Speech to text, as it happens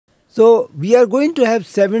So we are going to have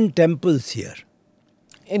 7 temples here.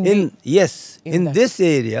 In this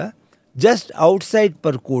area, just outside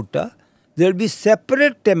Perkota, there will be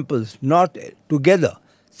separate temples, not together.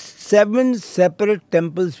 7 separate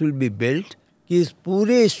temples will be built. कि इस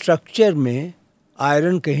पूरे structure में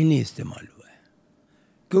iron कहीं नहीं इस्तेमाल हुआ है,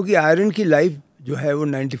 क्योंकि आयरन की लाइफ जो है वो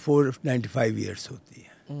 94-95 ईयर्स होती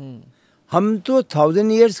है. हम तो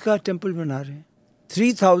 1000 ईयर्स का टेम्पल बना रहे हैं.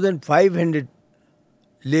 3500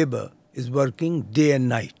 labour is working day and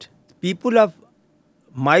night. People of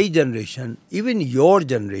my generation, even your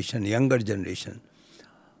generation, younger generation,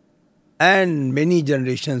 and many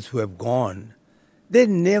generations who have gone, they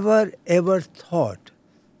never ever thought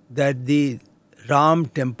that the Ram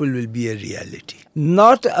temple will be a reality.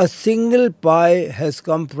 Not a single pie has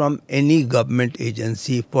come from any government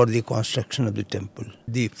agency for the construction of the temple.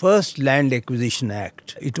 The first Land Acquisition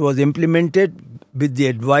Act, it was implemented with the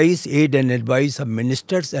advice, aid and advice of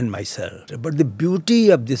ministers and myself. But the beauty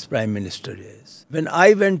of this Prime Minister is, when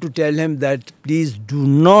I went to tell him that please do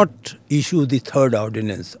not issue the third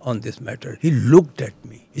ordinance on this matter, he looked at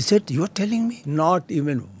me. He said, "You are telling me?" Not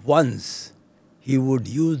even once he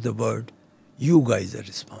would use the word, "You guys are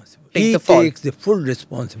responsible." He takes the full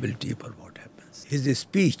responsibility for what happens. His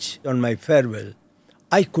speech on my farewell,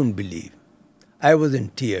 I couldn't believe. I was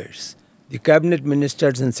in tears. The cabinet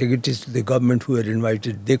ministers and secretaries to the government who were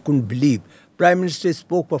invited, they couldn't believe. Prime Minister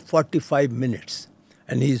spoke for 45 minutes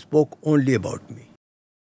and he spoke only about me.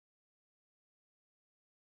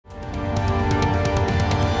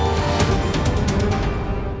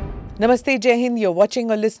 Namaste, Jai Hind. You're watching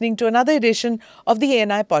or listening to another edition of the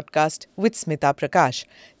ANI podcast with Smita Prakash.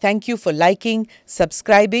 Thank you for liking,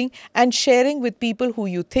 subscribing and sharing with people who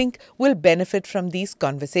you think will benefit from these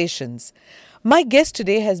conversations. My guest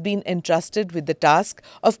today has been entrusted with the task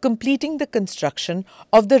of completing the construction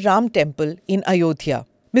of the Ram temple in Ayodhya.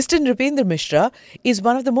 Mr. Nripendra Misra is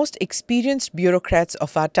one of the most experienced bureaucrats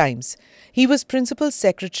of our times. He was Principal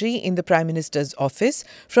Secretary in the Prime Minister's office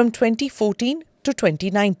from 2014 to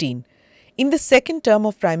 2019. In the second term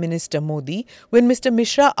of Prime Minister Modi, when Mr.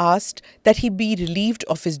 Misra asked that he be relieved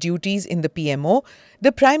of his duties in the PMO,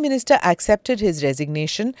 the Prime Minister accepted his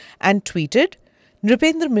resignation and tweeted,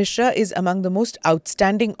 "Nripendra Misra is among the most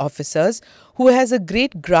outstanding officers who has a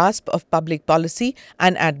great grasp of public policy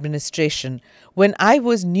and administration. When I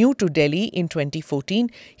was new to Delhi in 2014,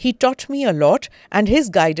 he taught me a lot and his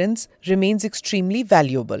guidance remains extremely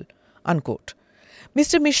valuable." Unquote.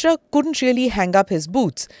 Mr. Misra couldn't really hang up his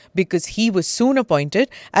boots because he was soon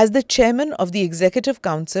appointed as the chairman of the Executive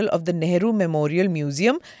Council of the Nehru Memorial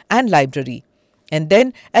Museum and Library, and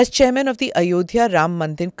then as chairman of the Ayodhya Ram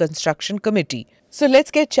Mandir Construction Committee. So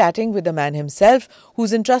let's get chatting with the man himself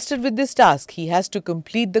who's entrusted with this task. He has to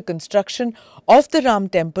complete the construction of the Ram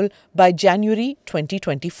temple by January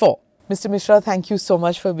 2024. Mr. Misra, thank you so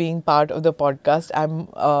much for being part of the podcast. I'm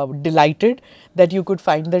delighted that you could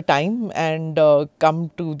find the time and come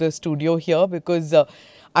to the studio here because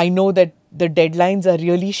I know that the deadlines are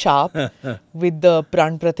really sharp with the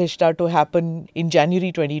Pran Pratishtha to happen in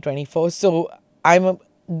January 2024. So I'm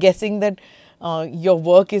guessing that your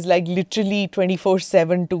work is like literally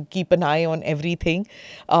 24/7 to keep an eye on everything.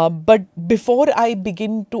 But before I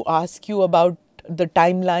begin to ask you about the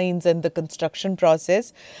timelines and the construction process,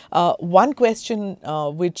 one question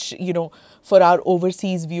which, for our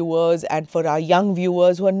overseas viewers and for our young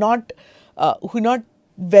viewers who are not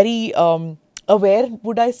very aware,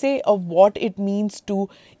 would I say, of what it means to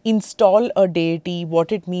install a deity,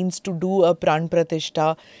 what it means to do a Pran Pratishtha.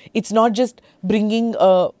 It's not just bringing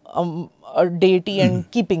a deity and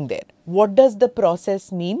keeping there. What does the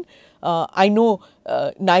process mean? I know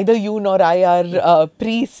neither you nor I are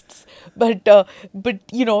priests, but a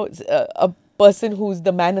person who's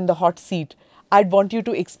the man in the hot seat, I'd want you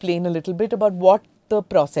to explain a little bit about what the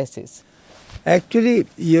process is. Actually,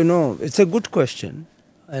 it's a good question.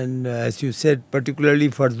 And as you said, particularly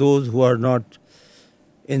for those who are not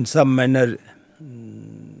in some manner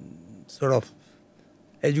sort of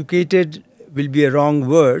educated will be a wrong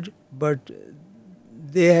word, but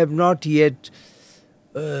they have not yet,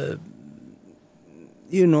 have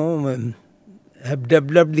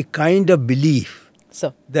developed the kind of belief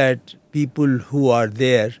that people who are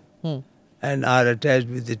there and are attached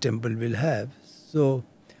with the temple will have. So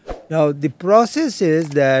now the process is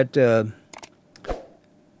that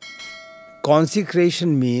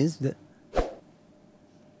consecration means that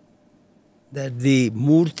the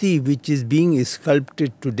murti which is being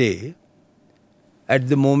sculpted today at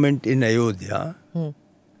the moment in Ayodhya,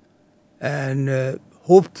 and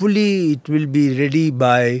hopefully it will be ready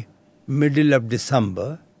by middle of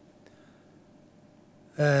December,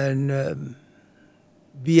 and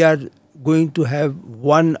we are going to have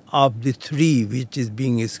one of the three which is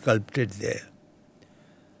being sculpted there.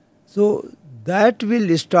 So that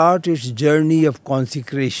will start its journey of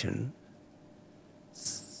consecration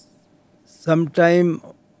sometime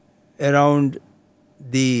around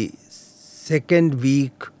the second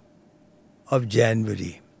week of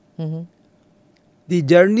January. Mm-hmm. The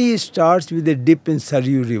journey starts with a dip in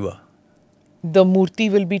Saryu River. The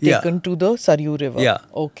Murti will be taken to the Saryu River. Yeah.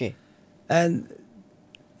 Okay. And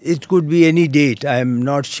it could be any date. I am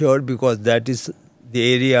not sure because that is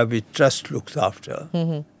the area which trust looks after.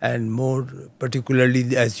 Mm-hmm. And more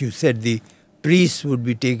particularly, as you said, the priests would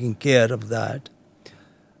be taking care of that.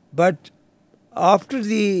 But after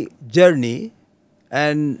the journey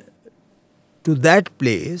and to that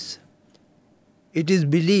place, it is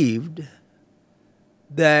believed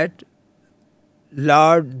that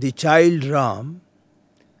Lord, the child Ram,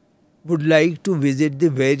 would like to visit the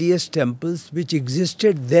various temples which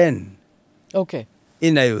existed then Okay.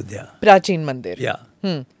 in Ayodhya. Prachin Mandir.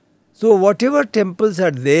 Yeah. So whatever temples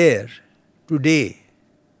are there today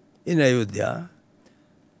in Ayodhya,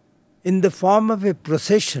 in the form of a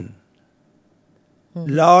procession,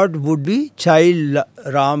 Lord would be, child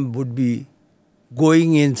Ram would be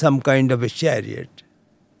going in some kind of a chariot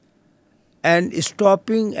and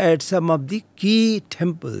stopping at some of the key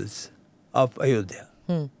temples of Ayodhya.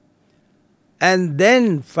 And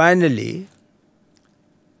then finally,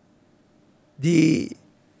 the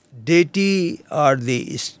deity or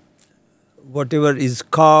the whatever is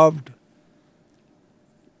carved,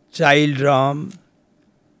 child Ram,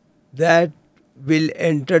 that will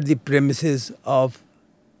enter the premises of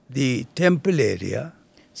the temple area.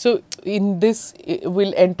 So in this, it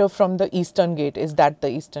will enter from the eastern gate. Is that the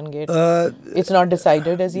eastern gate? It's not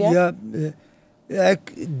decided as yet? Yeah.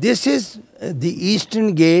 This is, the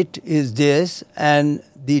eastern gate is this, and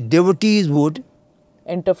the devotees would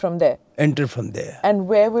Enter from there. enter from there. And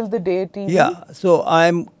where will the deity be? Yeah, so I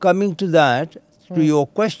am coming to that, to your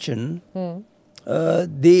question.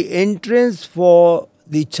 The entrance for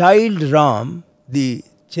the child Ram, the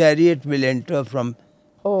chariot will enter from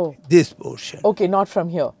this portion. Okay, not from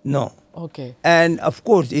here. No. Okay. And of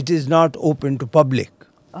course, it is not open to public.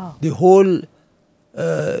 Ah. The whole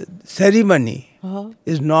ceremony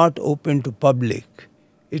is not open to public.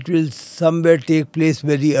 It will somewhere take place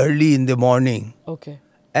very early in the morning. Okay.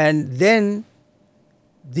 And then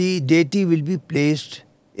the deity will be placed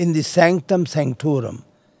in the sanctum sanctorum.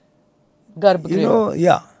 Garbhagriha.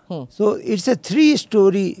 Yeah. So it's a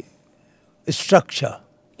 3-story structure.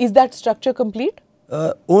 Is that structure complete?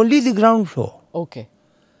 Only the ground floor. Okay.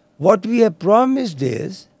 What we have promised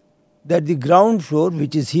is that the ground floor,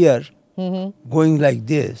 which is here, going like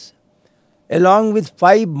this, along with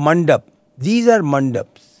 5 mandap. These are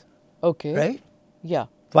mandaps. Okay. Right? Yeah.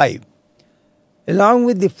 5. Along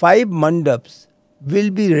with the 5 mandaps will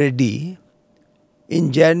be ready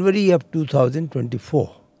in January of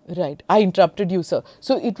 2024. Right. I interrupted you, sir.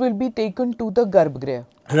 So it will be taken to the Garbhagriha.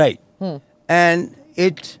 Right. And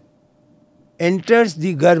it enters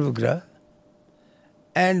the Garbhagriha,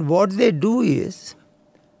 and what they do is,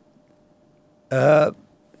 the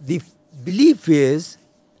belief is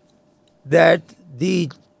that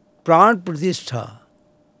the Pran Pratishtha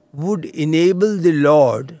would enable the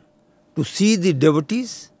Lord to see the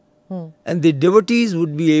devotees, and the devotees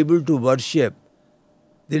would be able to worship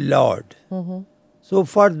the Lord. So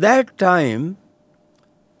for that time,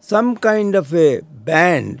 some kind of a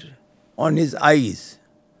band on his eyes,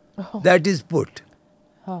 that is put.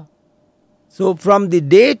 So from the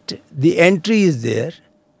date the entry is there,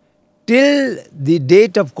 till the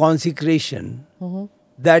date of consecration,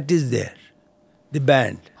 that is there, the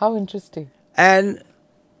band. How interesting. And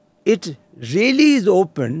it really is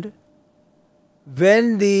opened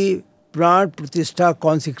when the Pran Pratishtha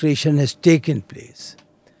consecration has taken place.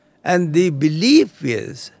 And the belief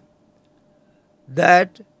is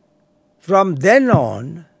that from then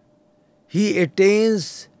on, he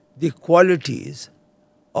attains the qualities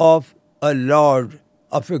of a Lord,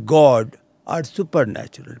 of a God, or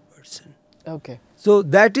supernatural person. Okay. So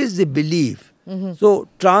that is the belief. So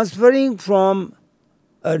transferring from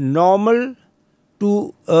a normal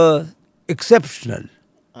to a exceptional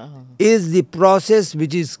is the process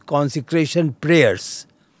which is consecration prayers.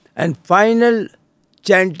 And final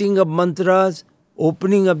chanting of mantras,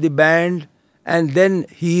 opening of the band, and then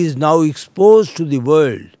he is now exposed to the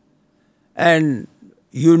world and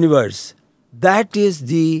universe. That is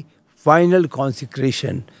the final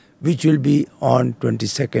consecration, which will be on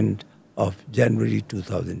 22nd of January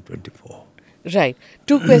 2024. Right.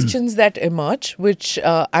 Two questions that emerge, which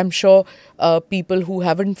I'm sure people who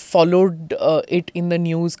haven't followed it in the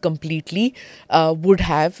news completely would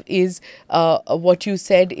have, is what you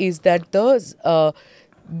said is that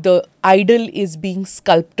the idol is being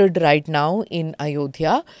sculpted right now in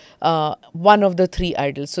Ayodhya, one of the three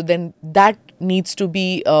idols. So then that needs to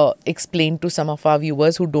be explained to some of our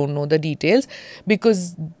viewers who don't know the details,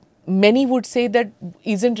 because many would say that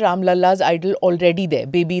isn't Ram Lalla's idol already there,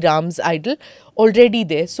 baby Ram's idol already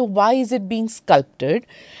there, so why is it being sculpted?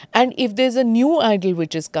 And if there's a new idol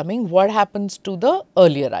which is coming, what happens to the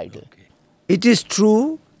earlier idol? It is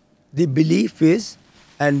true, the belief is,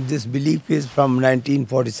 and this belief is from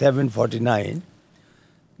 1947-49,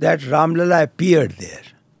 that Ram Lalla appeared there.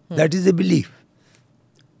 That is the belief.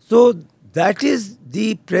 So that is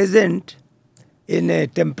the present in a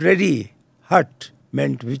temporary hut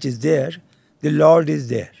meant which is there, the Lord is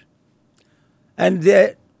there. And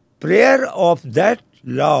the prayer of that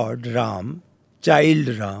Lord Ram, child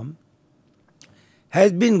Ram,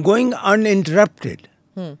 has been going uninterrupted.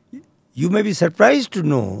 You may be surprised to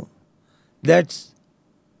know that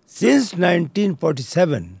since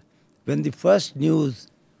 1947, when the first news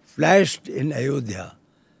flashed in Ayodhya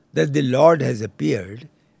that the Lord has appeared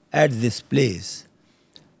at this place,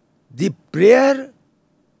 the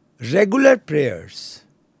regular prayers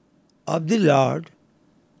of the Lord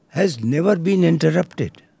has never been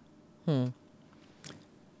interrupted.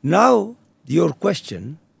 Now, your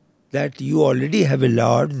question that you already have a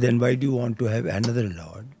Lord, then why do you want to have another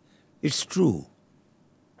Lord? It's true.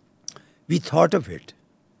 We thought of it.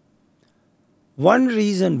 One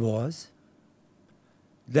reason was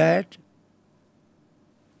that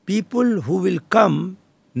people who will come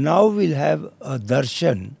now will have a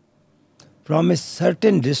darshan from a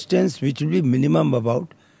certain distance, which will be minimum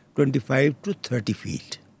about 25 to 30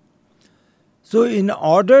 feet. So in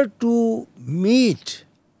order to meet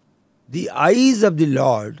the eyes of the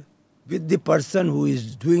Lord with the person who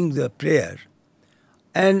is doing the prayer,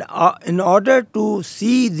 and in order to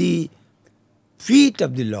see the feet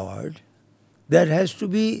of the Lord, there has to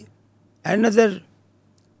be another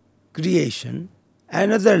creation,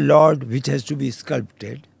 another Lord which has to be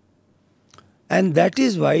sculpted. And that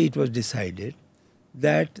is why it was decided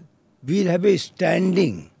that we'll have a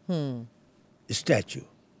standing statue.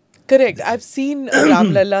 Correct. I've seen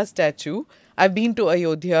Ram Lalla statue. I've been to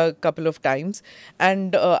Ayodhya a couple of times,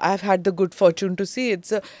 and I've had the good fortune to see it.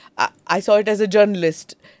 So I saw it as a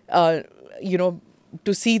journalist,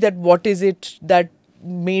 to see that what is it that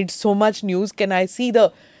made so much news. Can I see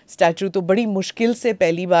the statue? तो बड़ी मुश्किल से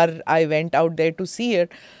पहली बार I went out there to see it,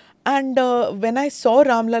 and when I saw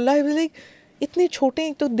Ram Lalla, I was like, इतने छोटे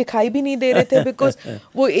एक तो दिखाई भी नहीं दे रहे थे, because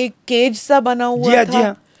वो एक केज सा बना हुआ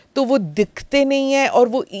था, तो वो दिखते नहीं है, और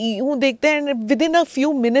वो यूं देखते हैं, and within a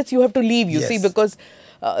few minutes you have to leave, you see, because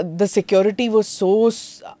the security was so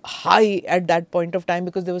high at that point of time,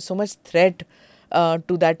 because there was so much threat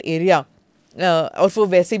to that area. और वो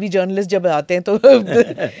वैसे भी journalist जब आते हैं तो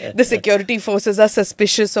the security forces are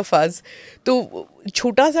suspicious of us. तो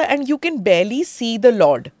छोटा सा, and you can barely see the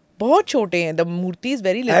Lord. बहुत छोटे हैं, the Murthy is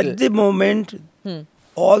very little. At the moment,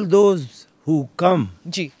 all those who come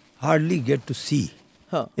ji hardly get to see.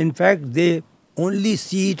 In fact, they only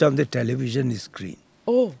see it on the television screen.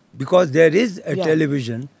 Oh. Because there is a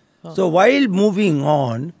television. So while moving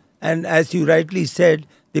on, and as you rightly said,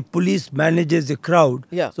 the police manages the crowd.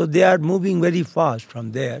 So they are moving very fast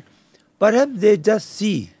from there. Perhaps they just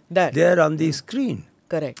see that there on the screen.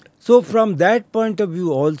 Correct. So from that point of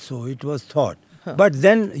view also it was thought. But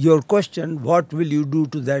then your question, what will you do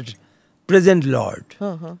to that present Lord?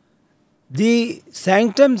 The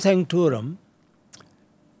Sanctum Sanctorum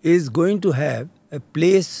is going to have a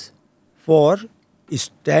place for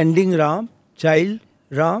standing Ram, child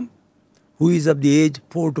Ram, who is of the age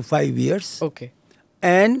 4 to 5 years. Okay.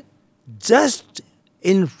 And just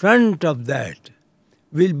in front of that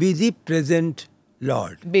will be the present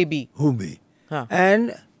Lord. Baby. Hubi.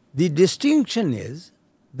 And the distinction is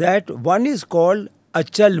that one is called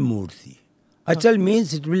Achal Murti. Achal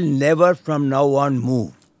means it will never from now on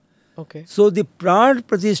move. Okay. So the Pran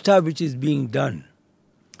Pratishtha which is being done,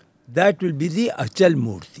 that will be the Achal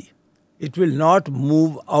Murti. It will not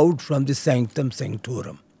move out from the Sanctum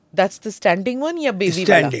Sanctorum. That's the standing one, या baby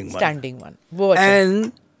standing वाला? one. Standing one. वो अच्छा.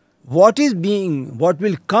 And what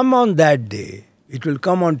will come on that day, it will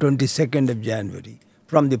come on 22nd of January.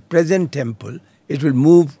 From the present temple, it will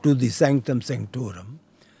move to the Sanctum Sanctorum.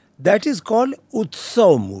 That is called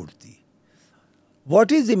Utsav Murti.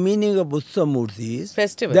 What is the meaning of Utsav Murti is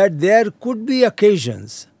Festival. That there could be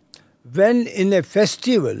occasions when in a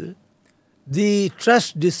festival, the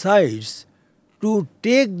trust decides to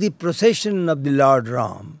take the procession of the Lord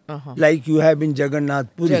Ram, like you have in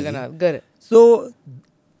Jagannath Puri. Jagannath, correct. So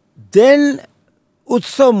then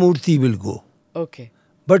Utsav Murti will go. Okay.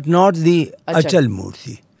 But not the Achal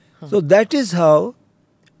Murti. So that is how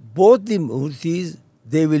both the Murtis,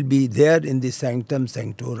 they will be there in the Sanctum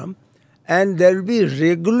Sanctorum, and there will be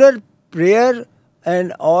regular prayer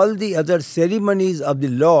and all the other ceremonies of the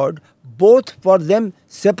Lord, both for them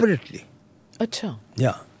separately. Acha.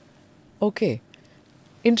 Yeah. Okay.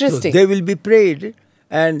 Interesting. So they will be prayed,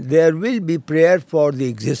 and there will be prayer for the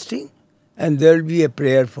existing, and there will be a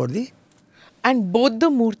prayer for the... And both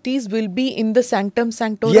the murtis will be in the Sanctum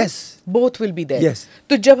Sanctorum? Yes. Both will be there? Yes.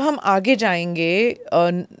 So, जब हम आगे जाएंगे,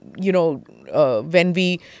 when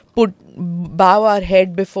we bow our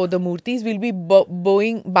head before the murtis, we'll be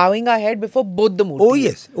bowing our head before both the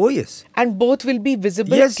murtis. Oh yes. And both will be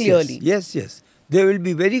visible clearly? Yes. They will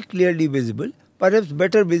be very clearly visible. Perhaps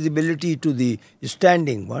better visibility to the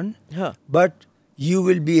standing one. But you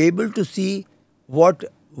will be able to see what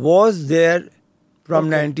was there from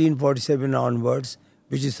 1947 onwards,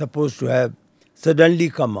 which is supposed to have suddenly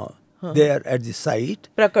come there at the site.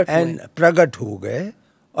 Pragat ho gaye.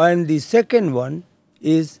 And the second one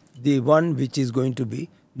is the one which is going to be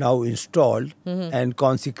now installed, and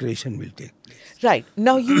consecration will take place. Right.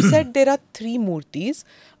 Now you said there are 3 murtis.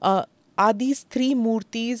 Are these 3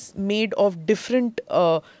 murtis made of different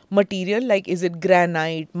material? Like, is it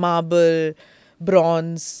granite, marble,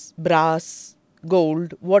 bronze, brass,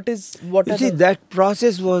 gold? That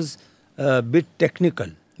process was a bit technical.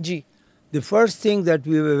 Ji. The first thing that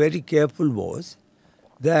we were very careful was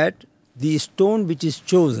that the stone which is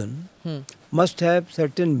chosen must have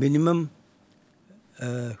certain minimum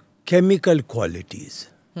chemical qualities.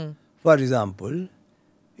 For example,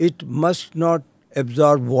 it must not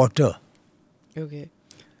absorb water. Okay.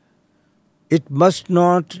 It must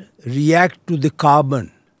not react to the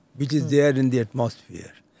carbon which is there in the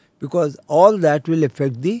atmosphere, because all that will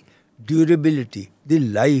affect the durability, the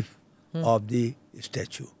life of the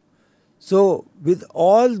statue. So with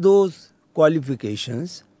all those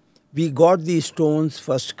qualifications, we got the stones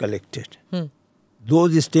first collected.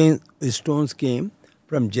 Those stones came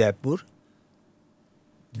from Jaipur.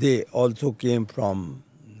 They also came from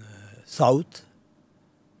south,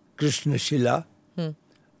 Krishna Shila,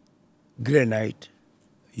 granite,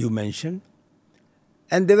 you mentioned.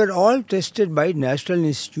 And they were all tested by National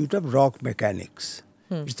Institute of Rock Mechanics.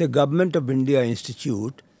 It's the Government of India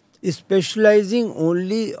Institute, specializing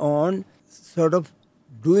only on sort of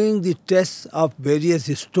doing the tests of various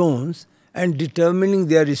stones and determining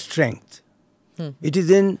their strength. It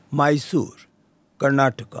is in Mysore,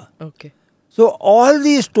 Karnataka. Okay. So all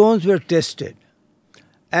these stones were tested.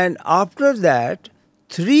 And after that,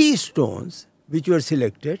 3 stones which were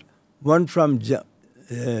selected, one from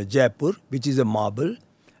Jaipur, which is a marble,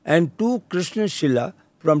 and 2 Krishna Shila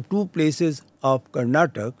from 2 places of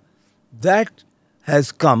Karnataka, that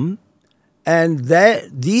has come, and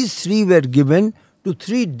these 3 were given to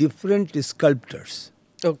 3 different sculptors.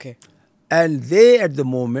 Okay. And they, at the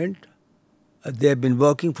moment, they have been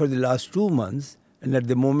working for the last 2 months, and at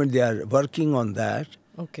the moment they are working on that.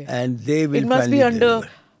 Okay. And they will. It must be under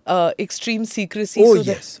extreme secrecy.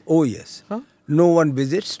 Oh yes. Huh? No one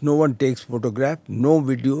visits, no one takes photograph, no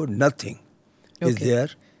video, nothing is there,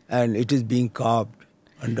 and it is being carved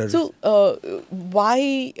under. So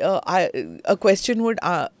why? A question would.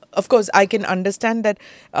 Of course, I can understand that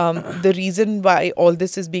the reason why all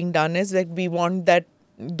this is being done is that we want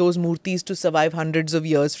those murtis to survive hundreds of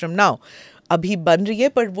years from now. अभी बन रही है,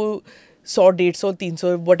 पर वो 100, 150,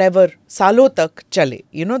 300, whatever सालों तक चले.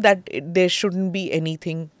 That there shouldn't be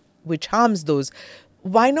anything which harms those.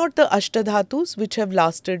 Why not the Ashtadhatus which have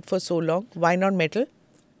lasted for so long? Why not metal?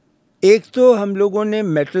 एक तो हम लोगों ने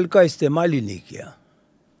मेटल का इस्तेमाल ही नहीं किया.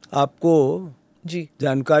 आपको जी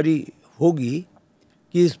जानकारी होगी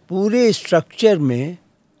कि इस पूरे स्ट्रक्चर में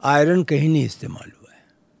आयरन कहीं नहीं इस्तेमाल हुआ है.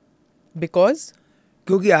 Because?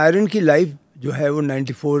 क्योंकि आयरन की लाइफ जो है वो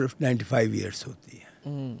 94-95 ईयर्स होती है.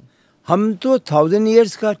 हम तो 1000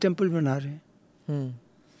 ईयर्स का टेम्पल बना रहे हैं.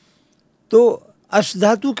 तो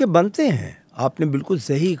अष्टधातु के बनते हैं. आपने बिल्कुल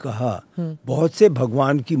सही कहा. बहुत से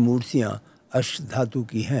भगवान की मूर्तियाँ अष्टधातु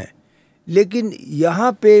की हैं. लेकिन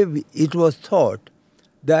यहाँ पे it was thought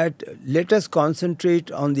that let us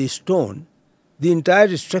concentrate on the stone. The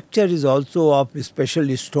entire structure is also of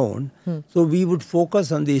special stone. So we would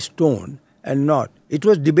focus on the stone and not. It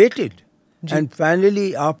was debated. And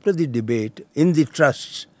finally, after the debate in the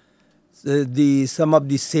trust, some of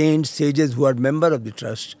the saints, sages who are member of the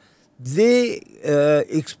trust, they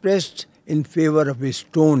expressed in favor of a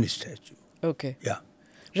stone statue. Okay. Yeah.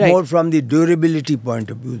 Right. more from the durability point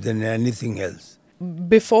of view than anything else.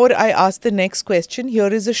 Before I ask the next question, here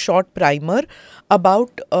is a short primer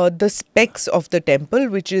about the specs of the temple,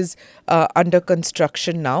 which is under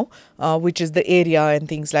construction now, which is the area and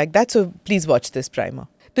things like that. So please watch this primer.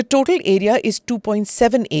 The total area is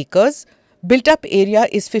 2.7 acres. Built up area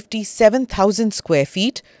is 57,000 square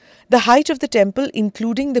feet. The height of the temple,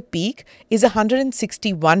 including the peak, is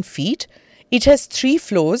 161 feet. It has 3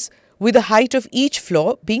 floors, with the height of each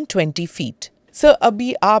floor being 20 feet. Sir,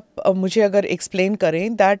 abhi aap mujhe agar explain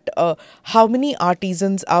करें that how many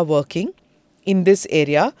artisans are working in this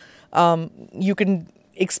area. You can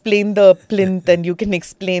explain the plinth and you can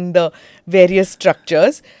explain the various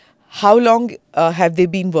structures. How long have they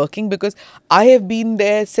been working? Because I have been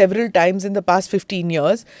there several times in the past 15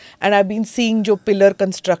 years and I've been seeing jo pillar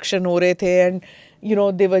construction ho rahe the and you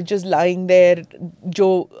know they were just lying there.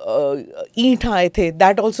 Jo eent aaye the,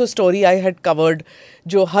 that also story I had covered.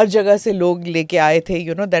 Jo har jagah se log leke aaye the,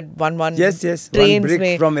 you know, that one Yes, trains one brick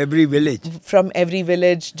mein, from every village. From every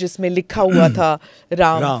village जिसमें लिखा हुआ था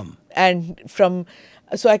Ram. And from,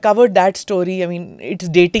 so I covered that story. I mean, it's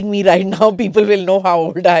dating me right now. People will know how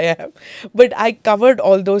old I am. But I covered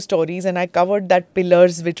all those stories and I covered that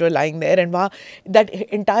pillars which were lying there. And that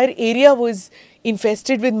entire area was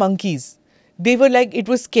infested with monkeys. They were like, it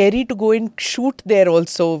was scary to go and shoot there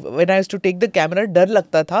also. When I used to take the camera, डर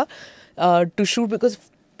लगता था to shoot because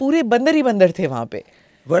पूरे बंदर ही बंदर थे वहाँ पे.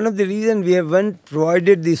 One of the reasons we haven't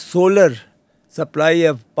provided the solar supply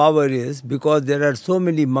of power is because there are so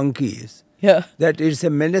many monkeys. Yeah. That it's a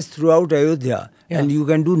menace throughout Ayodhya and you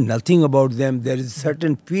can do nothing about them. There is a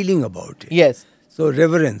certain feeling about it. Yes. So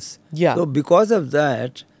reverence. Yeah. So because of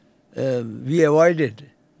that, we avoided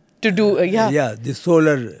To do, the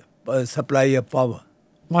solar supply of power.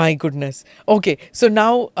 My goodness. Okay. So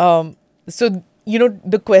now, you know,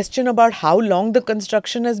 the question about how long the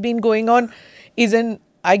construction has been going on is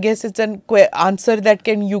I guess it's an answer that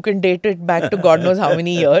you can date it back to God knows how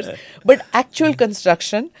many years. But actual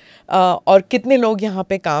construction और कितने लोग यहाँ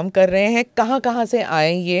पे काम कर रहे हैं, कहाँ से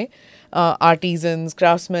आए ये artisans,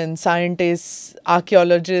 craftsmen, scientists,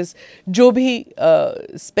 archaeologists, जो भी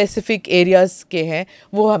specific areas के हैं,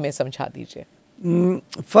 वो हमें समझा दीजिए.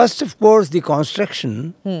 First, of course, the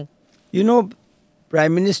construction. You know,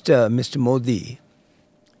 Prime Minister Mr. Modi,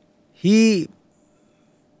 we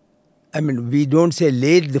don't say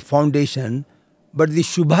laid the foundation, but the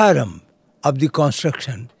Shubharam of the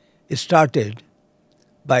construction started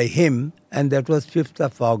by him, and that was 5th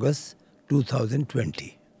of August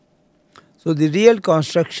 2020. So the real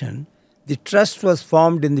construction, the trust was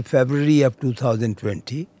formed in the February of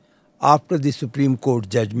 2020 after the Supreme Court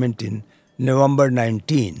judgment in November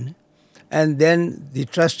 19, and then the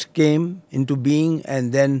trust came into being,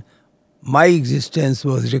 and then my existence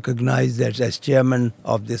was recognized as chairman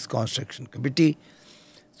of this construction committee.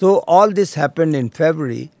 So all this happened in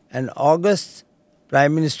February, and August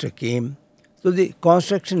Prime Minister came. So the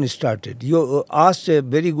construction started. You asked a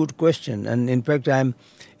very good question, and in fact I am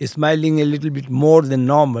smiling a little bit more than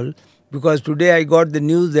normal because today I got the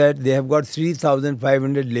news that they have got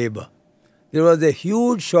 3,500 labor. There was a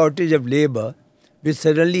huge shortage of labor which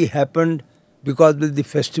suddenly happened because of the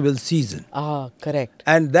festival season. Correct.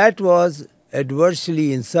 And that was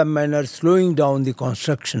adversely in some manner slowing down the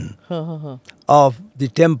construction of the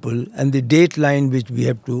temple and the date line which we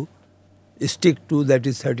have to stick to, that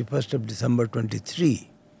is 31st of December 23.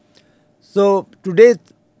 So today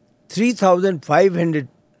 3,500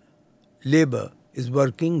 labor is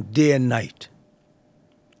working day and night.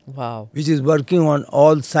 Wow. Which is working on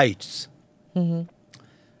all sites. They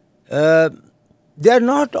are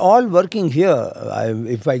not all working here.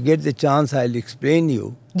 If I get the chance, I'll explain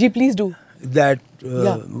you. Ji, please do. That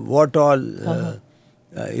what all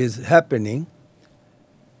is happening.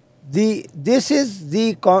 This is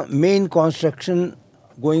the main construction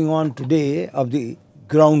going on today of the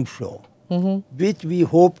ground floor, which we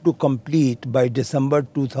hope to complete by December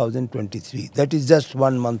 2023. That is just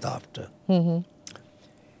 1 month after.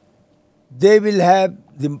 They will have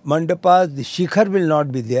the mandapas, the shikhar will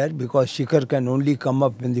not be there because shikhar can only come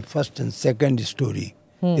up when the first and second story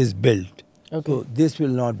is built. Okay. So this will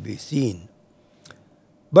not be seen.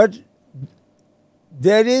 But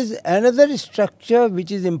there is another structure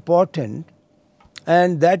which is important,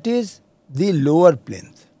 and that is the lower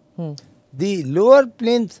plinth. The lower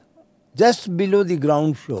plinth, just below the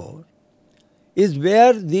ground floor, is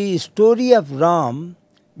where the story of Ram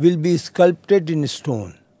will be sculpted in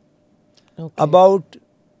stone. Okay. About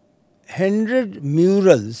 100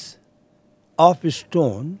 murals of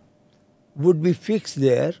stone would be fixed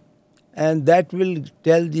there, and that will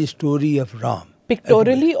tell the story of Ram.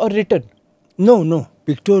 Pictorially or written? No,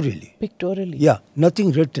 pictorially. Pictorially? Yeah,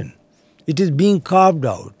 nothing written. It is being carved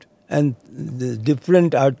out, and the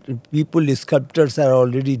different sculptors are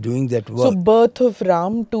already doing that work. So birth of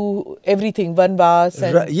Ram to everything, Vanvas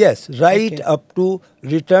and... Yes, right up to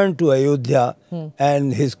return to Ayodhya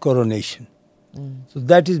and his coronation. So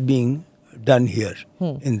that is being done here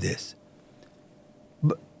in this.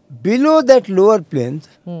 Below that lower plinth,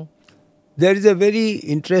 there is a very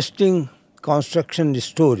interesting construction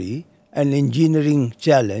story and engineering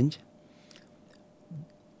challenge.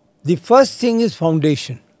 The first thing is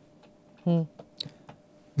foundation.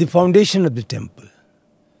 The foundation of the temple.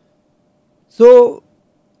 So,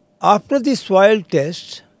 after the soil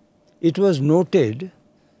test, it was noted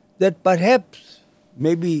that perhaps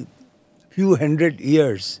maybe few hundred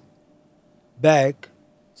years back,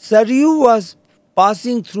 Saryu was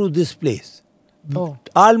passing through this place,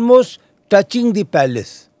 almost touching the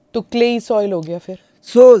palace. तो clay soil हो गया फिर?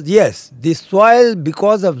 So yes, the soil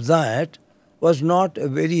because of that was not a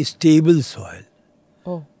very stable soil.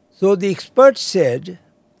 Oh. So the experts said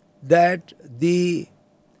that the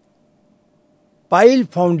pile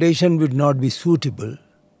foundation would not be suitable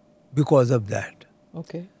because of that.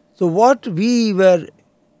 Okay. So what we were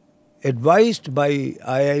advised by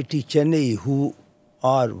IIT Chennai, who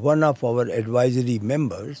are one of our advisory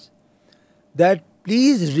members, that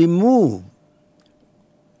please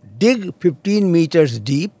dig 15 meters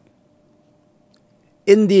deep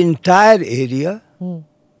in the entire area,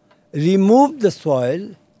 remove the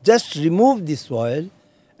soil, just remove the soil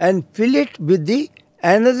and fill it with the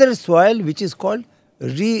another soil which is called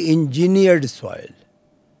re-engineered soil.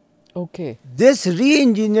 Okay. This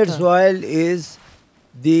re-engineered soil is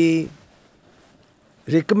the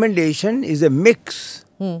recommendation is a mix,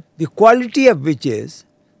 the quality of which is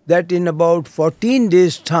that in about 14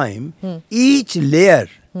 days time, each layer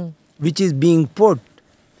which is being put,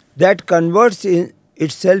 that converts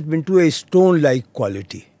itself into a stone-like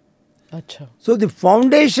quality. Achha. So the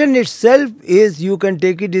foundation itself is, you can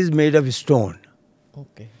take it, is made of stone.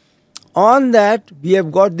 Okay. On that we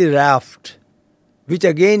have got the raft, which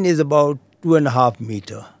again is about 2.5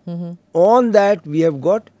 meters. On that we have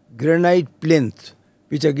got granite plinth,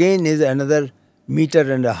 which again is another 1.5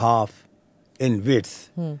 meters in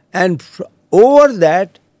width. And over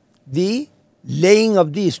that, the laying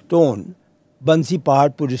of the stone, Bansi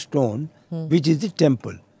Paharpur stone, which is the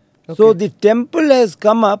temple. Okay. So the temple has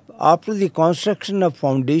come up after the construction of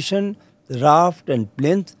foundation, raft and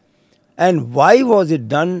plinth. And why was it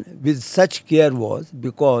done with such care was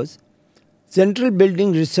because Central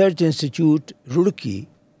Building Research Institute, Roorkee,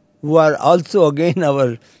 who are also again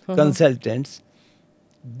our consultants,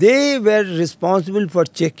 they were responsible for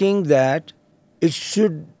checking that it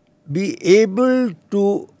should be able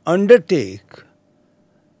to undertake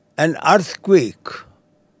an earthquake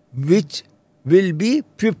which will be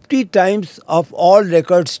 50 times of all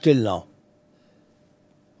records till now.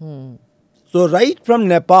 So right from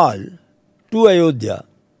Nepal to Ayodhya,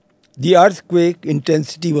 the earthquake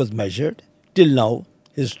intensity was measured till now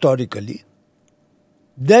historically.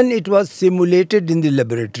 Then it was simulated in the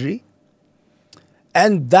laboratory,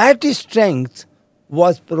 and that strength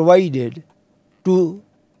was provided to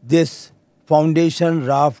this foundation,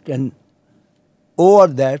 raft, and over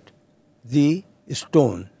that the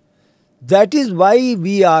stone. That is why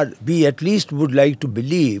we at least would like to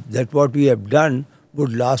believe that what we have done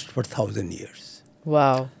would last for 1,000 years.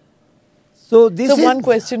 Wow. So this is one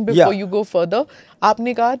question before you go further.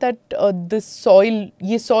 आपने कहा that this soil,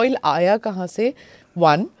 ये soil आया कहाँ से?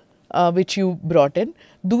 One, which you brought in.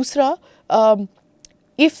 दूसरा,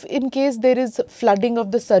 if in case there is flooding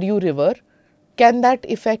of the Saryu river, can that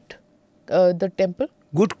affect the temple?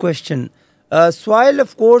 Good question. Soil,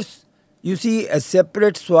 of course, you see, a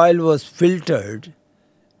separate soil was filtered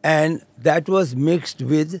and that was mixed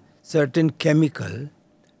with certain chemical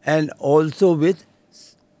and also with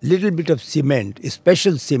little bit of cement, a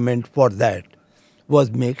special cement for that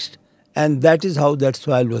was mixed, and that is how that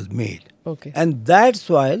soil was made. Okay. And that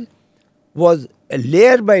soil was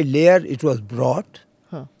layer by layer, it was brought.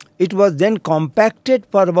 It was then compacted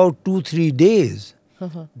for about 2-3 days.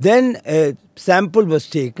 Then a sample was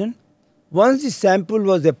taken. Once the sample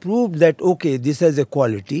was approved that, okay, this has a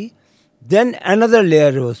quality, then another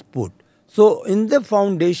layer was put. So in the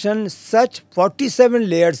foundation, such 47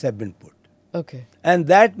 layers have been put. Okay. And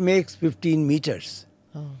that makes 15 meters.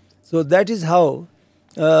 So that is how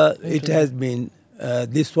it has been,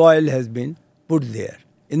 the soil has been put there.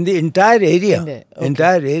 In the entire area,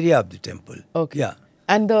 entire area of the temple. Okay. Yeah.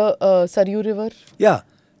 And the Saryu river? Yeah.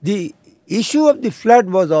 The issue of the flood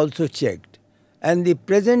was also checked. And the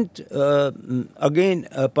present, again,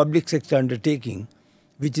 public sector undertaking,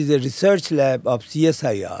 which is a research lab of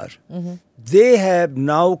CSIR, they have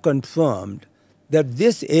now confirmed that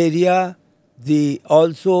this area, the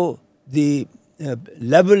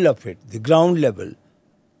level of it, the ground level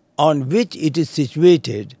on which it is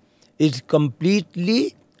situated, is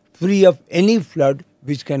completely free of any flood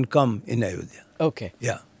which can come in Ayodhya. Okay.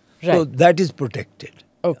 Yeah. Right. So that is protected.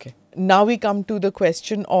 Okay. Now we come to the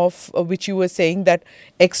question of which you were saying that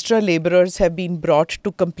extra laborers have been brought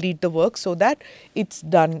to complete the work so that it's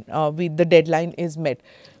done, the deadline is met.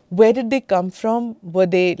 Where did they come from? Were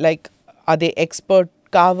they are they expert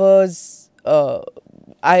carvers?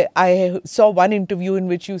 I saw one interview in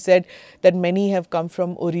which you said that many have come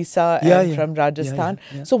from Orissa and from Rajasthan.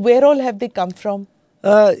 Yeah. So where all have they come from?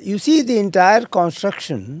 You see, the entire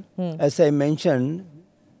construction, as I mentioned,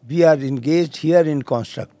 we are engaged here in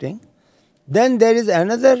constructing. Then there is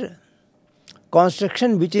another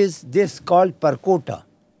construction which is this called Parkota.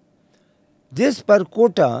 This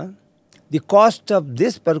Parkota, the cost of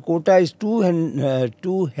this Parkota is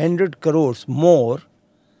 200 crores more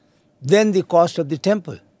than the cost of the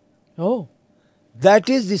temple. Oh. That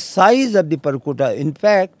is the size of the Parkota. In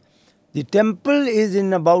fact, the temple is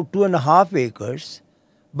in about 2.5 acres,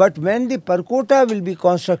 but when the Parkota will be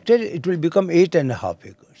constructed, it will become 8.5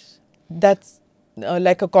 acres. That's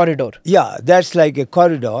like a corridor. Yeah, that's like a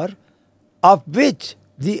corridor, of which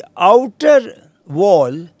the outer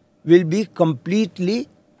wall will be completely,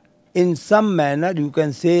 in some manner, you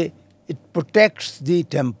can say, it protects the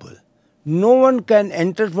temple. No one can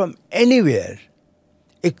enter from anywhere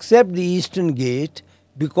except the eastern gate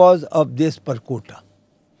because of this Parkota.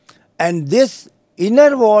 And this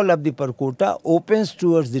inner wall of the Parkota opens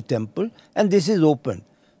towards the temple, and this is open.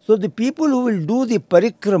 So the people who will do the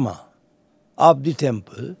parikrama of the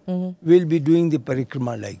temple will be doing the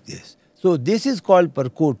parikrama like this. So this is called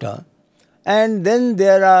Parkota. And then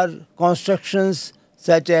there are constructions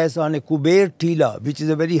such as on a Kuber Tila, which is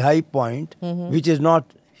a very high point, which is not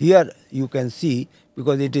here you can see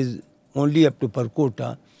because it is only up to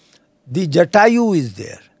Parkota. The Jatayu is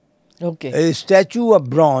there. Okay. A statue of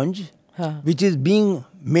bronze which is being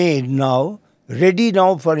made now, ready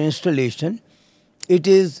now for installation. It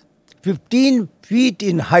is 15 feet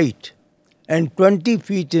in height and 20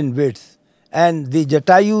 feet in width, and the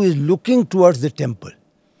Jatayu is looking towards the temple.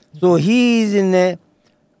 So he is in a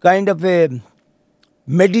kind of a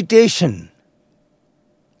meditation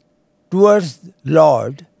towards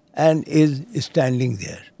Lord and is standing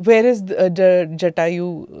there. Where is the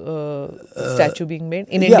Jatayu statue being made?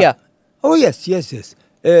 In Yeah. India? Oh yes.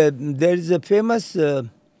 There is a famous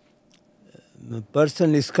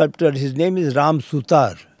person, sculptor, his name is Ram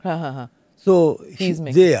Sutar. So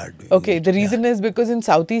they are doing Okay, it. the reason is because in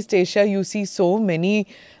Southeast Asia you see so many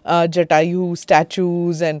Jatayu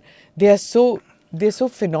statues and they are so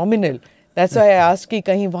phenomenal. That's why I asked ki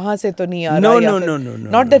kahin wahan se to nahi aa raha. No.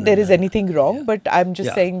 Not that there is anything wrong, but I'm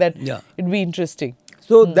just saying that it'd be interesting.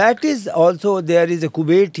 So that is also, there is a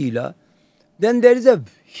Kuber Tila. Then there is a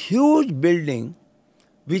huge building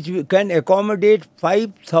which can accommodate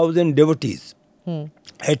 5,000 devotees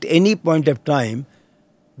at any point of time,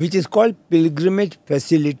 which is called Pilgrimage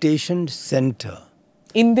Facilitation Center.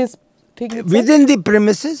 In this thing itself? Within the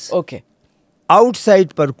premises, Okay.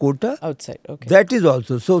 outside Parkota. Outside, okay. That is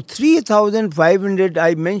also. So 3,500,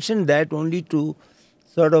 I mentioned that only to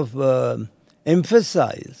sort of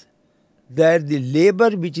emphasize that the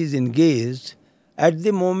labor which is engaged, at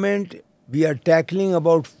the moment we are tackling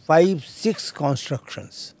about 5-6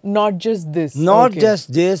 constructions. Not just this. Not okay.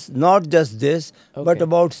 just this, but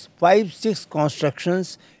about 5-6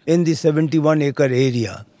 constructions in the 71-acre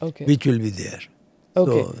area, which will be there.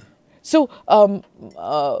 Okay. So,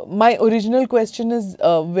 my original question is,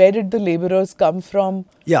 where did the laborers come from?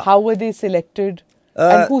 Yeah. How were they selected?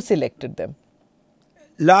 And who selected them?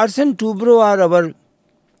 Larsen Toubro are our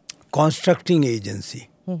constructing agency.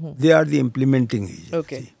 They are the implementing agency.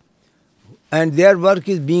 Okay. And their work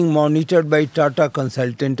is being monitored by Tata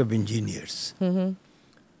Consultant of Engineers.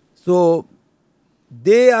 So,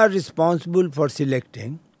 they are responsible for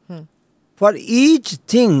selecting. For each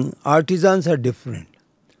thing, artisans are different.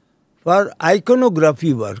 For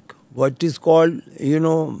iconography work, what is called,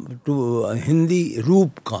 to Hindi,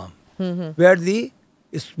 Roop Kam, where the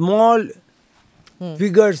small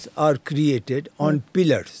figures are created on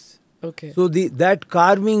pillars. Okay. So that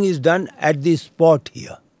carving is done at the spot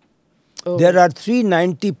here. Oh. There are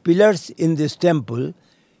 390 pillars in this temple.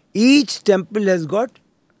 Each temple has got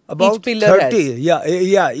about Each pillar 30.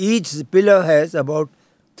 Has. Each pillar has about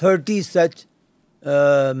 30 such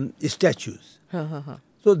statues.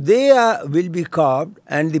 So they will be carved,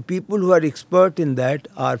 and the people who are expert in that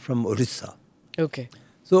are from Orissa. Okay.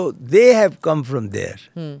 So they have come from there.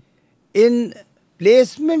 In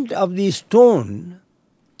placement of the stone,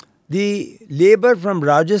 the labor from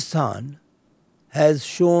Rajasthan has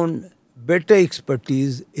shown better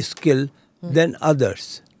expertise, skill than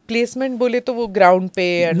others. Placement बोले तो वो ground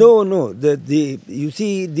पे No. You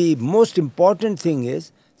see, the most important thing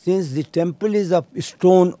is, since the temple is of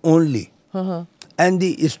stone only, and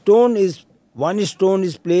the stone is, one stone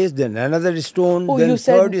is placed, then another stone, then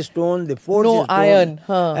third stone, the fourth no stone, iron,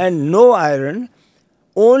 and no iron.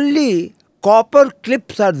 Only copper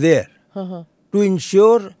clips are there to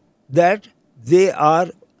ensure that they are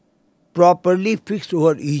properly fixed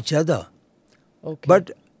over each other. Okay.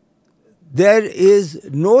 But there is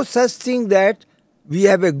no such thing that we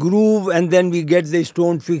have a groove and then we get the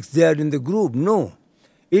stone fixed there in the groove. No.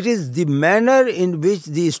 It is the manner in which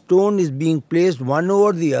the stone is being placed one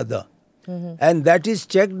over the other. And that is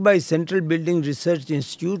checked by Central Building Research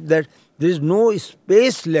Institute, that there is no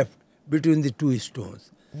space left between the two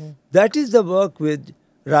stones. That is the work with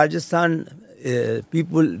Rajasthan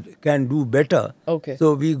people can do better. Okay.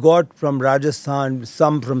 So we got from Rajasthan,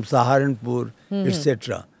 some from Saharanpur,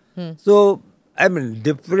 etc. So, I mean,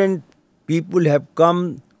 different people have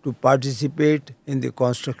come to participate in the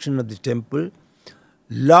construction of the temple.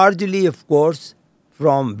 Largely, of course,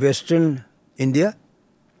 from Western India,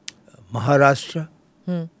 Maharashtra,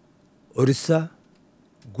 Orissa,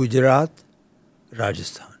 Gujarat,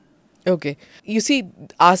 Rajasthan. Okay. You see,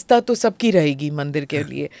 आस्था तो सबकी रहेगी मंदिर के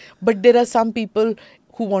लिए. But there are some people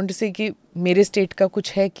who want to say कि मेरे state का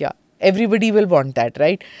कुछ है क्या? Everybody will want that,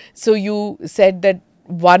 right? So you said that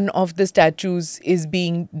one of the statues is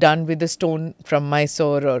being done with a stone from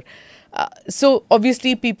Mysore, or so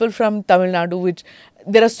obviously people from Tamil Nadu, which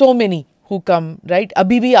there are so many who come, right?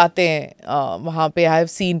 अभी भी आते हैं वहाँ पे. I have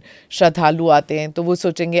seen श्रद्धालु आते हैं, तो वो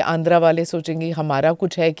सोचेंगे, आंध्रा वाले सोचेंगे हमारा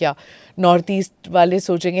कुछ है क्या, नॉर्थ ईस्ट वाले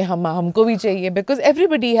सोचेंगे हमको भी चाहिए, because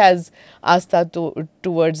everybody has Aastha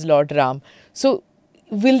towards Lord Ram. So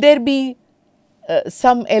will there be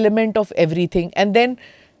some element of everything? And then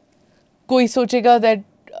कोई सोचेगा that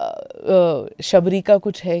शबरी का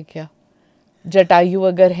कुछ है क्या, जटायु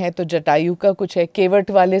अगर है तो जटायु का कुछ है,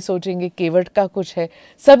 केवट वाले सोचेंगे केवट का कुछ है.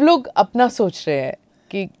 सब लोग अपना सोच रहे हैं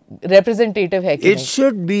कि representative है कि It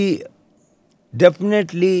should be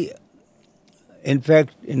definitely, in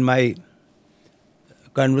fact, in my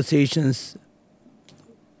conversations,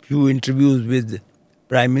 few interviews with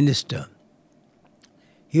Prime Minister,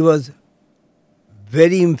 he was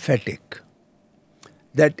very emphatic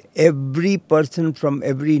that every person from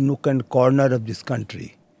every nook and corner of this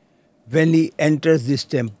country, when he enters this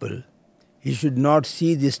temple, he should not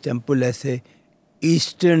see this temple as a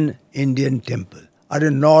Eastern Indian temple or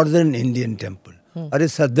a Northern Indian temple or a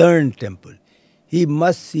Southern temple. He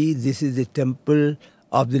must see this is the temple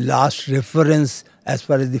of the last reference as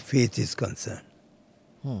far as the faith is concerned.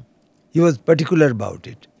 He was particular about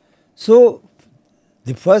it. So,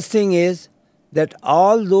 the first thing is that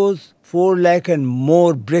all those 4 lakh and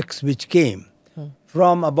more bricks which came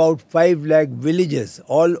from about 5 lakh villages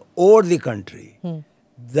all over the country,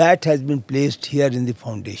 that has been placed here in the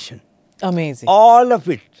foundation. Amazing. All of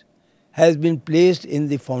it has been placed in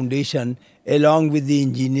the foundation along with the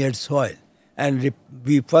engineered soil. And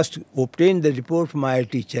we first obtained the report from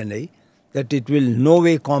IIT Chennai that it will no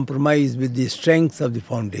way compromise with the strength of the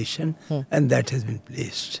foundation, and that has been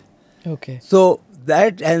placed. Okay. So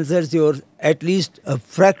that answers your, at least a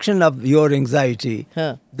fraction of your anxiety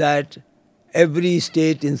that every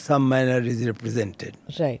state in some manner is represented.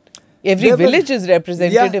 Right. Every village is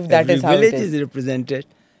represented, if that is how it is. Every village is represented.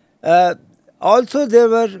 Also, there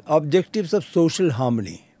were objectives of social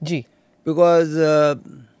harmony. Ji. Because,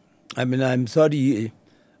 I mean, I'm sorry,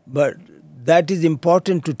 but that is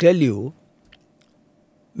important to tell you.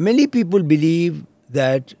 Many people believe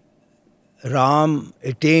that Ram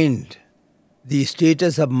attained the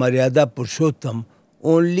status of Maryada Purushottam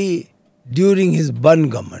only during his Ban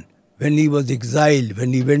Gaman, when he was exiled,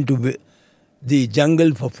 when he went to the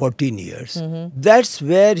jungle for 14 years. That's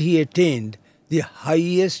where he attained the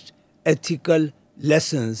highest ethical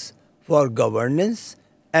lessons for governance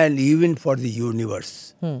and even for the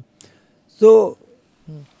universe. So,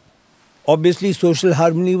 obviously social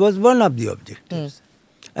harmony was one of the objectives.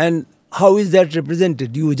 And how is that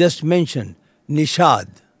represented? You just mentioned Nishad.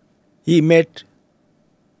 He met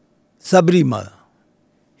Sabrima.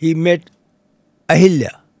 He met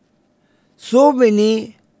Ahilya. So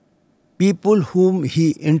many people whom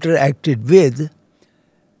he interacted with,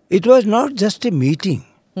 it was not just a meeting.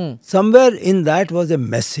 Somewhere in that was a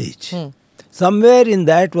message. Somewhere in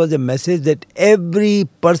that was a message that every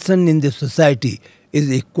person in the society is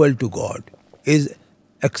equal to God, is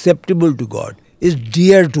acceptable to God, is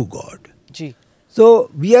dear to God. Ji.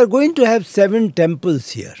 So we are going to have 7 temples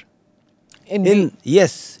here. In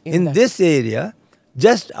this area,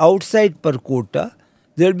 just outside Parkota,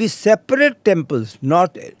 there will be separate temples,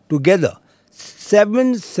 not together.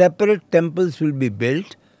 7 separate temples will be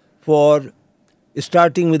built for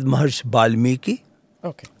starting with Maharshi Valmiki,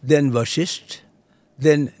 then Vashisht,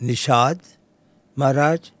 then Nishad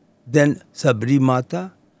Maharaj, then Sabri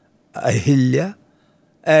Mata, Ahilya,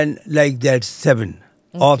 and like that 7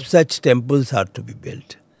 of such temples are to be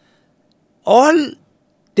built. All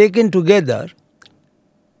taken together,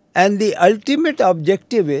 and the ultimate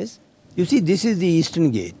objective is, you see, this is the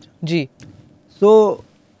Eastern Gate. Ji. So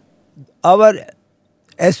our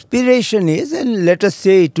aspiration is, and let us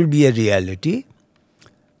say it will be a reality,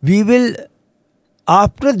 we will,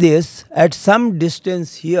 after this, at some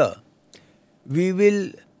distance here, we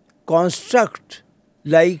will construct,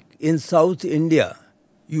 like in South India,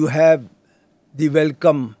 you have the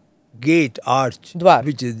welcome gate arch, Dwar.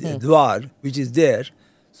 which is there.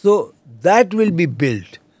 So that will be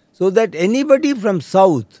built, so that anybody from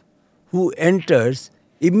South who enters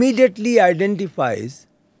immediately identifies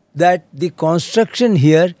that the construction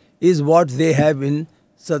here is what they have in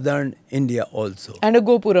southern India also. And a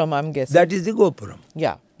Gopuram, I'm guessing. That is the Gopuram.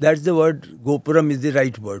 Yeah. That's the word, Gopuram is the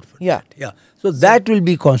right word for Yeah. that. Yeah. So that will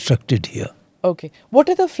be constructed here. Okay. What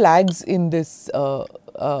are the flags in this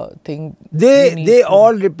thing? They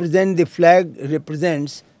all represent, the flag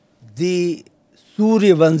represents the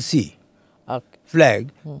Suryavanshi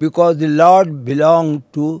flag, because the Lord belonged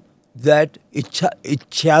to that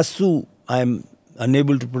Ichyasu, I am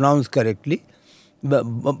unable to pronounce correctly,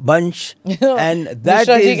 bunch, and that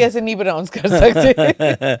Mishra ji is kaise nahi pronounce kar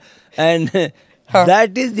sakte. and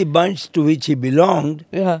that is the bunch to which he belonged,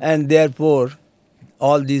 and therefore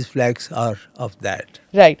all these flags are of that.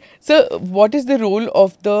 Right. So, what is the role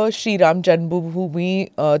of the Shri Ram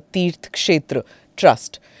Janmabhoomi Tirth Kshetra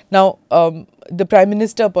Trust? Now, the Prime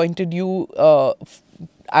Minister appointed you,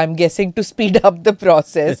 I'm guessing, to speed up the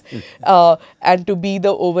process and to be the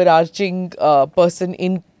overarching person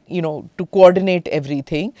in, to coordinate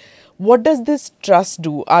everything. What does this trust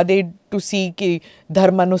do? Are they to see कि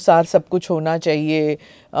धर्मानुसार सब कुछ होना चाहिए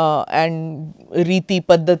and रीति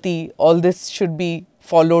पद्धति, all this should be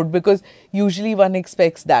followed, because usually one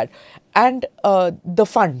expects that. And the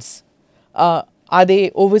funds, are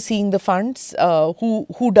they overseeing the funds?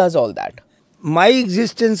 Who does all that? My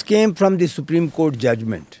existence came from the Supreme Court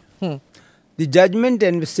judgment. The judgment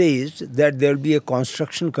says that there will be a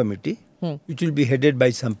construction committee which will be headed by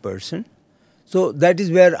some person. So that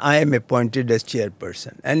is where I am appointed as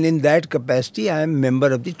chairperson, and in that capacity I am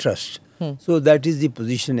member of the trust. So that is the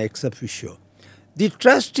position ex officio. The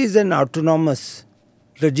trust is an autonomous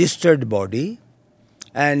registered body,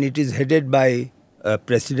 and it is headed by a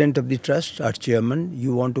president of the trust, or chairman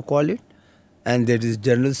you want to call it, and there is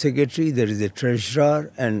general secretary, there is a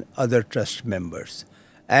treasurer and other trust members.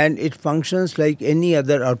 And it functions like any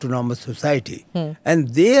other autonomous society. And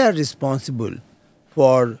they are responsible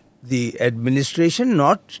for the administration,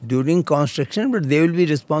 not during construction, but they will be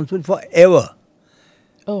responsible forever.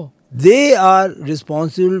 Oh. They are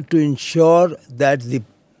responsible to ensure that the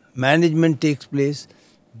management takes place.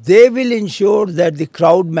 They will ensure that the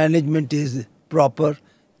crowd management is proper.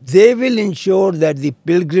 They will ensure that the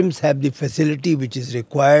pilgrims have the facility which is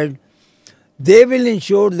required. They will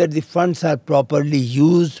ensure that the funds are properly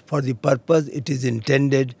used for the purpose it is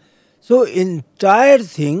intended. So entire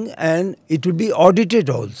thing, and it will be audited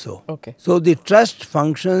also. Okay. So the trust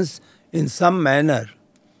functions in some manner,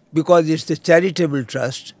 because it's a charitable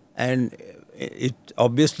trust, and it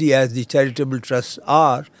obviously, as the charitable trusts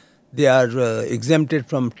are, they are exempted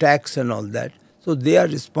from tax and all that. So they are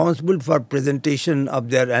responsible for presentation of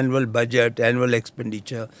their annual budget, annual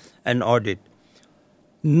expenditure and audit.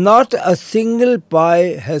 Not a single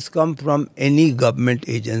pie has come from any government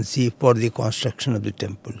agency for the construction of the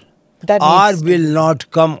temple. Or will not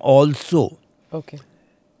come also. Okay.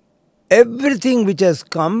 Everything which has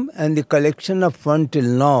come, and the collection of fund till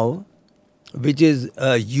now, which is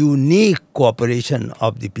a unique cooperation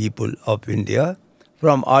of the people of India,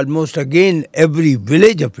 from almost again every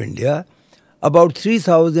village of India, about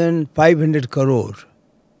 3,500 crore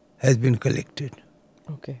has been collected.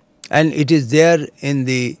 Okay. And it is there in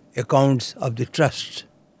the accounts of the trust.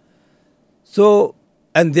 So,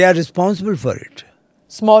 and they are responsible for it.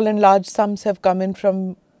 Small and large sums have come in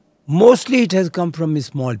from? Mostly it has come from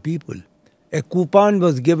small people. A coupon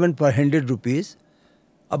was given for 100 rupees.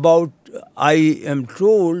 About, I am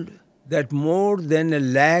told that more than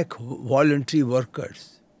 1 lakh voluntary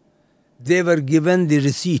workers, they were given the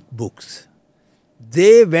receipt books.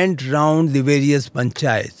 They went round the various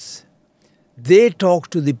panchayats. they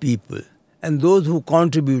talked to the people, and those who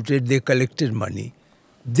contributed, they collected money.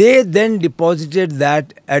 They then deposited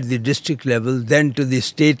that at the district level, then to the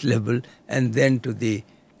state level, and then to the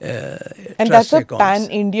and trust that's a accounts.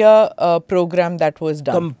 pan-India program that was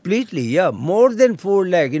done. Completely, yeah. More than 4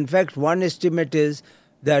 lakh. In fact, one estimate is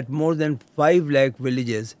that more than 5 lakh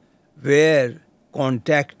villages were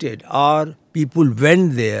contacted, or people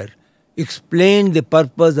went there, explained the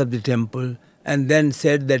purpose of the temple, and then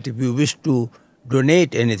said that if you wish to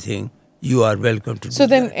donate anything, you are welcome to do that. So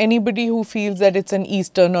then anybody who feels that it's an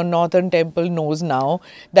eastern or northern temple knows now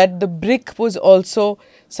that the brick was also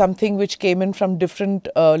something which came in from different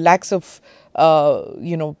lakhs of,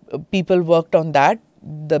 people worked on that.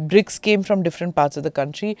 The bricks came from different parts of the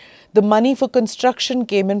country. The money for construction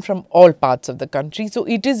came in from all parts of the country. So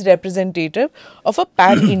it is representative of a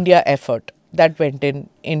pan-India effort that went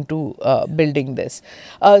into building this.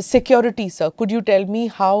 Security, sir, could you tell me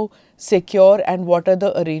how secure and what are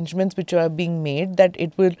the arrangements which are being made that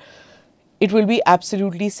it will be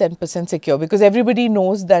absolutely 100% secure? Because everybody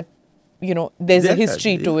knows that, there's a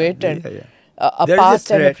history to it, and a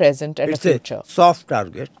past and a present and a future. It's a soft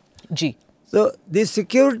target. Ji. So the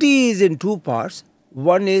security is in 2 parts.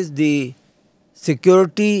 One is the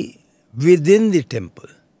security within the temple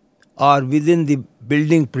or within the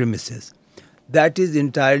building premises. That is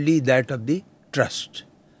entirely that of the trust.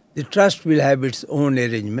 The trust will have its own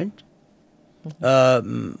arrangement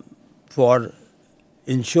for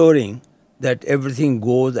ensuring that everything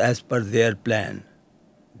goes as per their plan,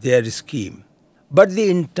 their scheme. But the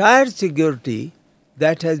entire security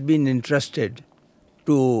that has been entrusted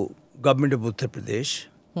to Government of Uttar Pradesh,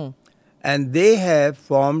 and they have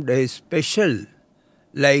formed a special,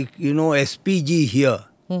 SPG here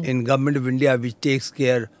in Government of India, which takes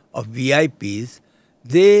care of VIPs.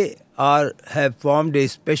 They have formed a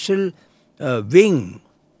special wing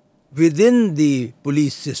within the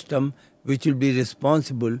police system, which will be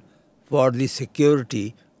responsible for the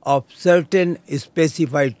security of certain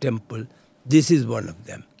specified temple. This is one of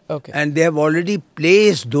them. Okay. And they have already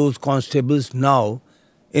placed those constables now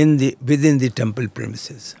within the temple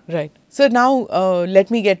premises. Right. So now let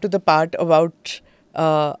me get to the part about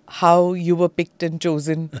how you were picked and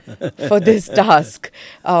chosen for this task.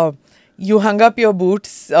 You hung up your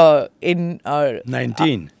boots in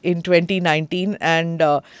 2019, and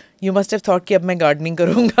you must have thought कि अब मैं gardening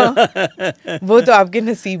करूँगा. वो तो आपके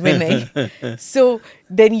नसीब में नहीं. So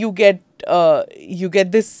then you get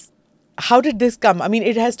this. How did this come? I mean,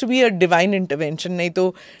 it has to be a divine intervention. नहीं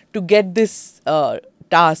तो to get this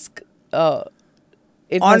task.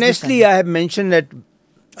 Honestly, I have mentioned at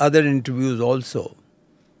other interviews also.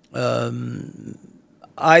 I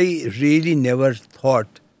really never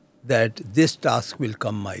thought that this task will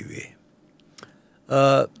come my way.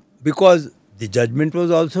 Because the judgment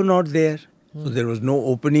was also not there. So there was no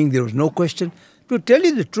opening, there was no question. To tell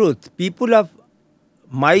you the truth, people of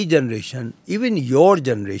my generation, even your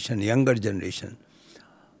generation, younger generation,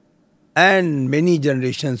 and many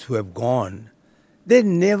generations who have gone, they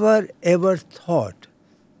never ever thought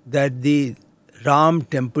that the Ram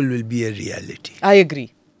temple will be a reality. I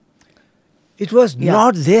agree. It was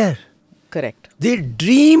not there. Correct. The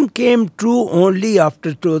dream came true only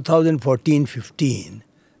after 2014-15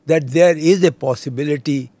 that there is a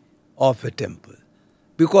possibility of a temple.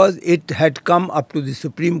 Because it had come up to the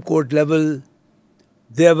Supreme Court level.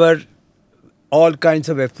 There were all kinds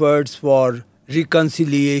of efforts for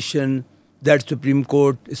reconciliation that Supreme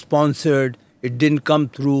Court sponsored. It didn't come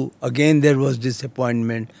through. Again, there was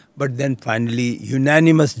disappointment. But then finally,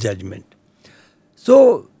 unanimous judgment.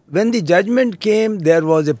 So, when the judgment came, there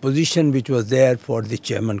was a position which was there for the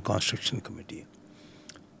Chairman Construction Committee.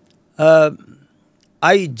 I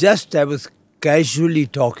was casually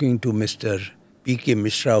talking to Mr. P.K.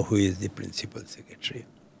 Misra, who is the Principal Secretary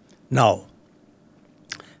now.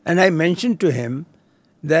 And I mentioned to him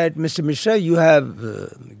that, Mr. Misra, you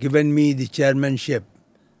have given me the chairmanship,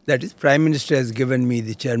 that is, Prime Minister has given me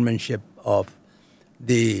the chairmanship of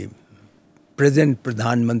the present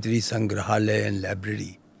Pradhan Mantri Sangrahalaya and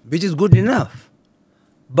Library, which is good enough.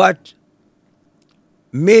 But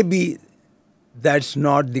maybe that's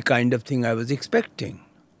not the kind of thing I was expecting.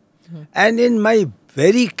 And in my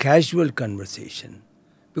very casual conversation,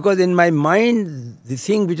 because in my mind, the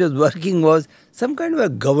thing which was working was some kind of a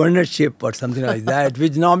governorship or something like that,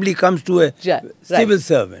 which normally comes to a civil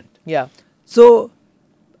servant. Yeah. So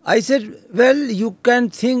I said, well, you can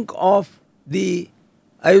think of the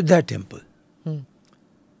Ayodhya temple.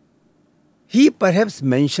 He perhaps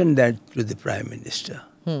mentioned that to the Prime Minister.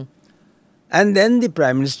 And then the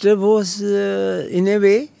Prime Minister was, in a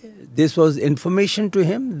way, this was information to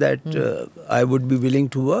him that I would be willing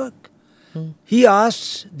to work. He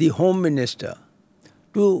asked the Home Minister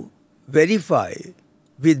to verify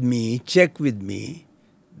with me, check with me,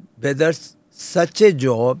 whether such a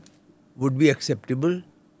job would be acceptable.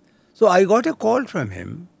 So I got a call from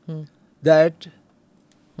him that,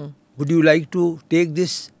 would you like to take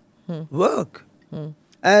this work?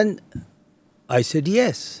 And I said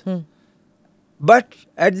yes. But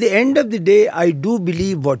at the end of the day, I do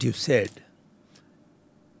believe what you said,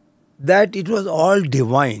 that it was all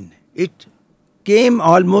divine. It came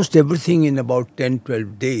almost everything in about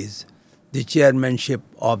 10-12 days, the chairmanship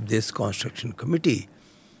of this construction committee.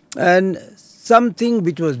 And something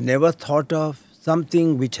which was never thought of,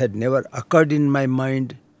 something which had never occurred in my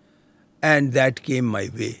mind, and that came my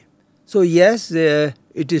way. So yes,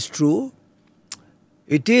 it is true.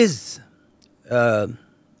 It is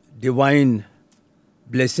divine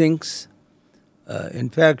blessings. In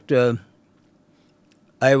fact,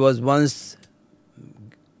 I was once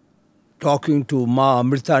talking to Ma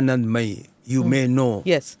Amritanandmayi. You may know.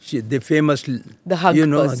 Yes. The famous, the hug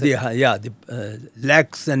person. The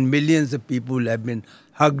lakhs and millions of people have been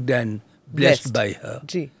hugged and blessed by her.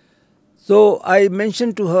 Gee. So I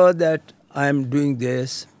mentioned to her that I am doing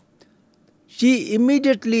this. She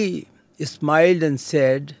immediately smiled and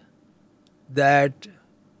said that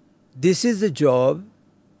this is the job.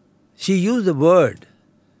 She used the word,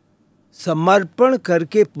 samarpan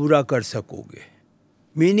karke pura kar sakoge.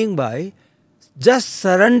 Meaning by, just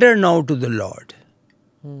surrender now to the Lord.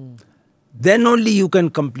 Then only you can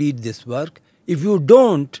complete this work. If you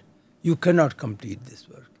don't, you cannot complete this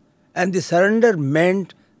work. And the surrender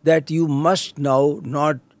meant that you must now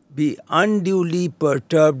not be unduly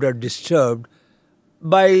perturbed or disturbed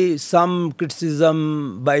by some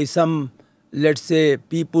criticism, by some, let's say,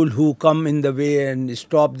 people who come in the way and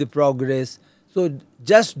stop the progress. So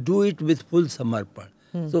just do it with full samarpan.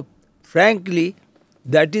 So frankly,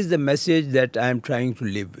 that is the message that I am trying to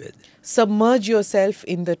live with. Submerge yourself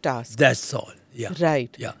in the task. That's all. Yeah.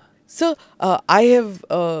 Right. Yeah. So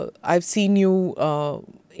I've seen you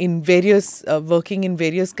in various working in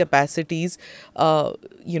various capacities.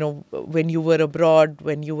 When you were abroad,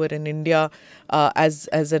 when you were in India, as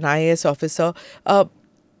an IAS officer.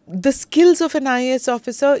 The skills of an IAS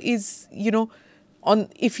officer is,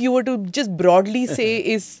 if you were to just broadly say,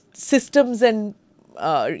 is systems and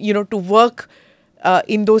to work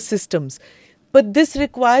in those systems. But this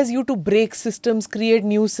requires you to break systems, create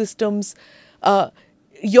new systems.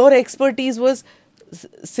 Your expertise was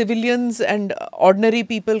civilians and ordinary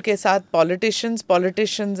people ke saath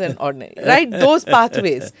politicians and ordinary, right? Those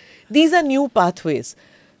pathways. These are new pathways.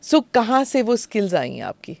 So kahan se wo skills aayi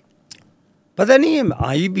hain aapki? पता नहीं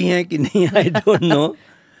आई भी हैं कि नहीं, I don't know.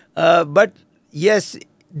 But yes,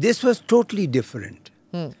 this was totally different.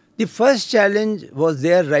 The first challenge was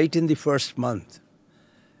there right in the first month,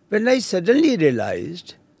 when I suddenly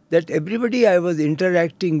realized that everybody I was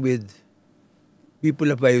interacting with,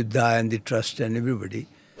 people of Ayodhya and the trust and everybody,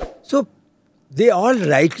 so they all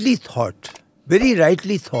rightly thought, very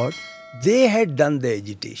rightly thought, they had done the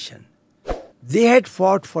agitation. They had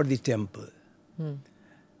fought for the temple.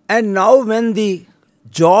 And now when the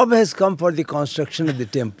job has come for the construction of the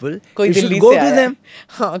temple, it should go to them.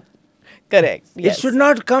 Correct. Yes. It should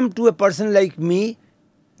not come to a person like me.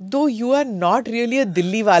 Though you are not really a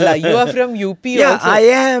Delhi wala, you are from UP yeah, also. I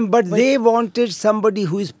am, but they wanted somebody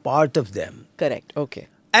who is part of them. Correct, okay.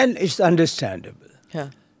 And it's understandable. Yeah.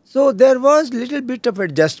 So there was little bit of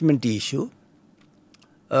adjustment issue.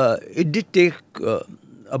 It did take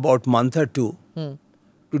about month or two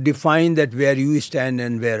to define that where you stand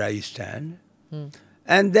and where I stand.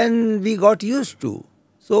 And then we got used to.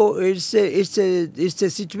 So it's a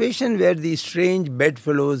situation where the strange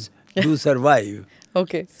bedfellows do survive.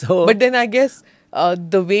 Okay. So, but then I guess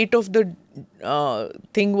the weight of the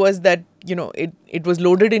thing was that, it was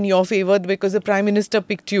loaded in your favor because the Prime Minister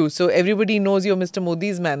picked you. So everybody knows you're Mr.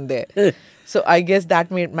 Modi's man there. So I guess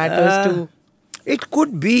that matters too. It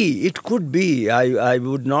could be. It could be. I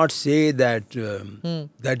would not say that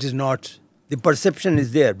that is not. The perception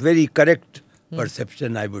is there. Very correct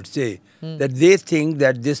perception, I would say. That they think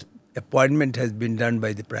that this appointment has been done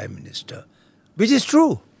by the Prime Minister. Which is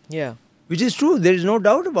true. Yeah. Which is true. There is no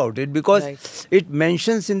doubt about it. Because it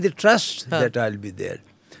mentions in the trust that I'll be there.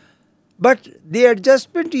 But the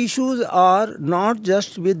adjustment issues are not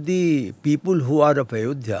just with the people who are of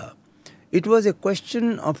Ayodhya. It was a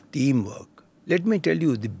question of teamwork. Let me tell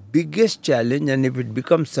you, the biggest challenge, and if it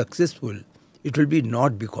becomes successful, it will be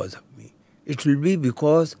not because of me. It will be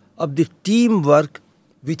because of the teamwork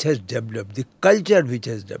which has developed, the culture which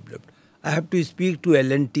has developed. I have to speak to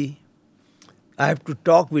L&T. I have to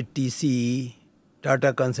talk with TCE,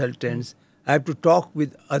 Tata Consultants. I have to talk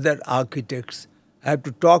with other architects. I have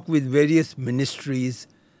to talk with various ministries.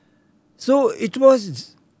 So it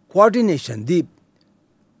was coordination.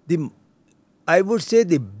 I would say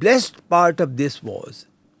the blessed part of this was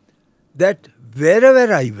that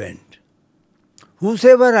wherever I went,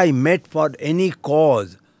 whosoever I met for any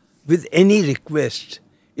cause, with any request,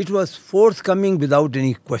 it was forthcoming without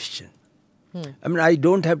any question. I mean, I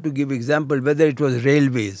don't have to give example whether it was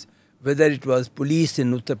railways, whether it was police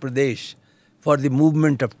in Uttar Pradesh for the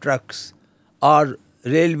movement of trucks, or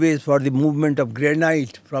railways for the movement of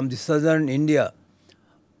granite from the southern India,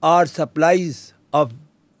 or supplies of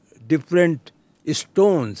different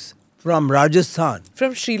stones from Rajasthan.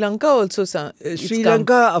 From Sri Lanka also, sir. Sri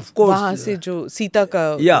Lanka, of course. वहाँ से जो सीता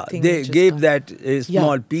का yeah, thing they just gave come. that a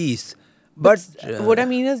small piece. But What I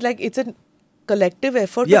mean is, like, it's a collective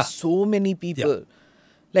effort Yeah. of so many people.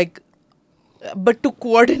 Like, but to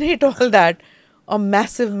coordinate all that, a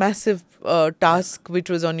massive task which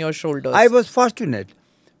was on your shoulders. I was fortunate.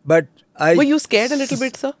 But Were you scared a little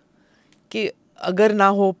bit, sir? कि अगर ना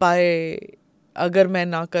हो पाए, अगर मैं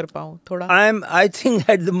ना कर पाऊँ थोड़ा? I think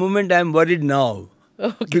at the moment I'm worried now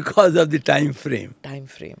because of the time frame. Time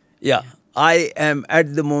frame. Yeah. I am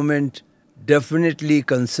at the moment definitely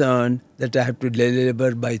concerned that I have to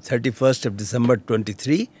deliver by 31st of December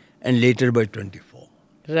 23 and later by 24.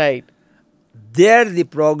 Right. There the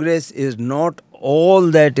progress is not all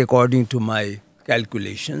that according to my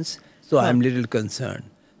calculations. So I'm little concerned.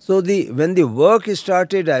 So when the work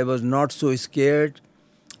started, I was not so scared.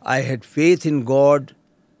 I had faith in God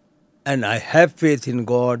and I have faith in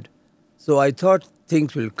God. So I thought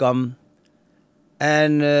things will come.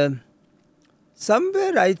 And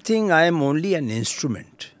somewhere I think I am only an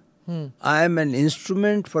instrument. I am an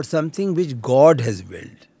instrument for something which God has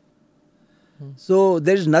willed. So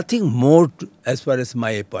there is nothing more as far as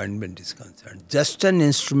my appointment is concerned. Just an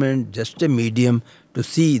instrument, just a medium to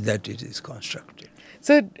see that it is constructed.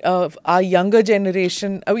 So our younger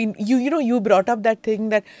generation, I mean, you brought up that thing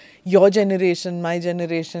that your generation, my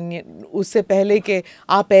generation, usse pehle ke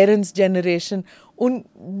our parents' generation,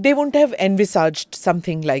 they won't have envisaged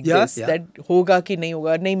something like this. That hoga ki nahi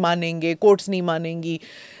hoga, nahi manenge, courts nahi manengi,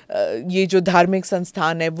 ये जो धार्मिक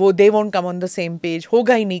संस्थान है वो they won't come on the same page,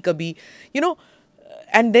 होगा ही नहीं कभी,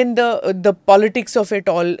 and then the politics of it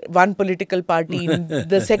all, one political party,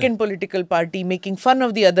 the second political party making fun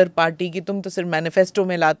of the other party कि तुम तो सिर्फ manifesto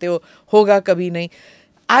में लाते हो, होगा कभी नहीं.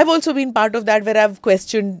 I've also been part of that where I've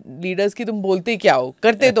questioned leaders कि तुम बोलते क्या हो,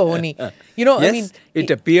 करते तो हो नहीं. Yes, I mean,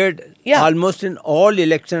 it appeared almost in all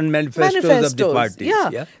election manifestos of the party.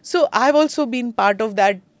 Yeah. So I've also been part of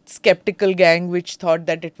that skeptical gang which thought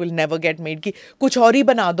that it will never get made कि कुछ और ही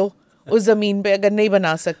बना दो उस जमीन पे अगर नहीं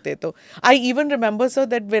बना सकते तो. I even remember, sir,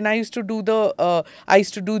 that when I used to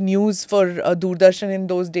do news for Doordarshan in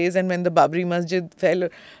those days, and when the Babri Masjid fell,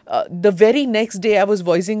 the very next day I was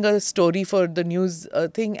voicing a story for the news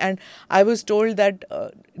thing, and I was told that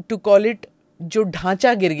to call it जो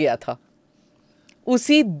ढांचा गिर गया था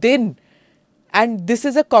उसी दिन, and this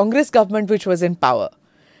is a Congress government which was in power.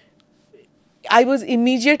 I was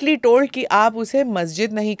immediately told कि आप उसे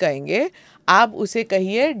मस्जिद नहीं कहेंगे, आप उसे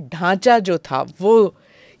कहिए ढांचा जो था वो.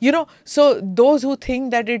 So those who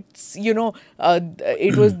think that it's,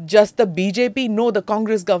 it was just the BJP, no, the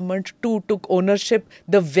Congress government too took ownership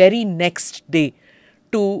the very next day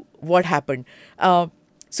to what happened.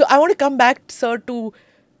 So I want to come back, sir, to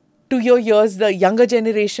your years. The younger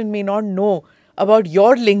generation may not know about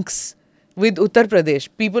your links with Uttar Pradesh.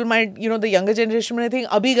 People might, the younger generation might think,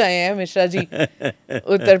 abhi gaye hain Mishra ji,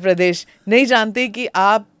 Uttar Pradesh. Nahi jante ki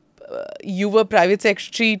aap, you were private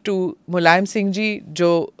secretary to Mulayam Singh ji,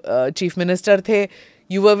 jo chief minister the.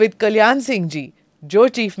 You were with Kalyan Singh ji, jo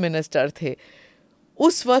chief minister the.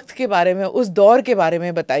 उस वक्त के बारे में, उस दौर के बारे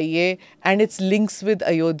में बताइए, and its links with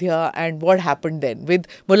Ayodhya and what happened then with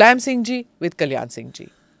Mulayam Singh ji, with Kalyan Singh ji.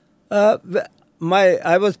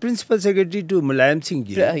 I was principal secretary to Mulayam Singh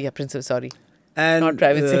ji. Principal, sorry. And, not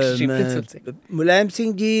private secretary, principal secretary. Mulayam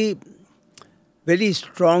Singh ji very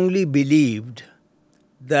strongly believed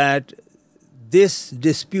that this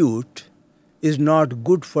dispute is not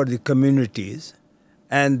good for the communities,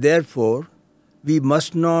 and therefore we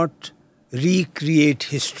must not recreate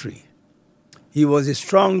history. He was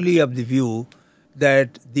strongly of the view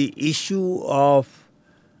that the issue of,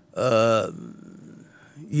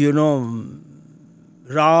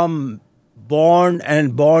 Ram born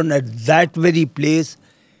at that very place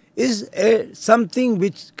is something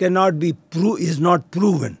which cannot be is not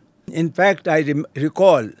proven. In fact, I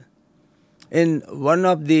recall in one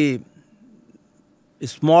of the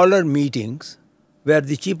smaller meetings where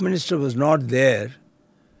the chief minister was not there,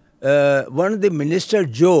 one of the ministers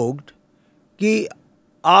joked कि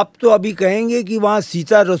आप तो अभी कहेंगे कि वहाँ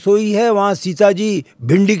सीता रसोई है, वहाँ सीता जी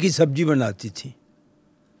भिंडी की सब्जी बनाती थी.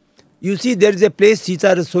 You see, there is a place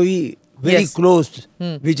Sita Rasoi very close,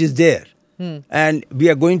 which is there. And we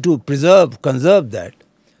are going to conserve that.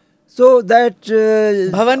 So that...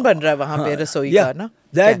 भवन बन रहा है वहाँ पे रसोई का ना?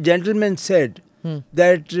 That gentleman said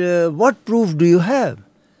that what proof do you have?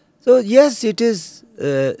 So yes,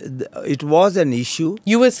 it was an issue.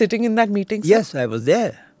 You were sitting in that meeting, sir? Yes, I was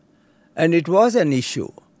there. And it was an issue.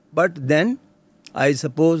 But then, I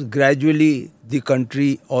suppose gradually the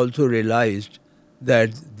country also realized that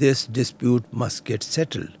this dispute must get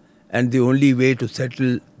settled. And the only way to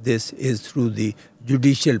settle this is through the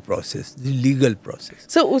judicial process, the legal process.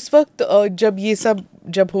 So, उस वक्त जब ये सब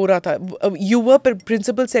जब हो रहा था, you were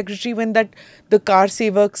principal secretary when the car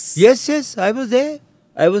sevaks... Yes, I was there.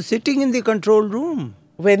 I was sitting in the control room.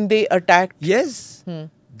 When they attacked? Yes.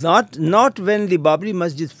 Not when the Babri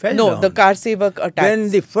Masjid fell down. No, the car sevak attacks. When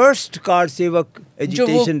the first car sevak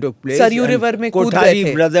agitation took place, Saryu River mein kood gaye Kothari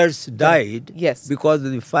the. brothers died Yes. because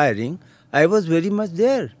of the firing, I was very much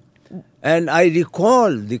there. And I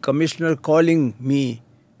recall the commissioner calling me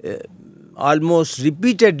almost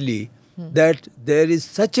repeatedly that there is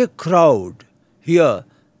such a crowd here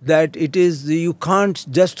that you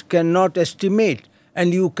cannot estimate,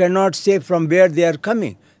 and you cannot say from where they are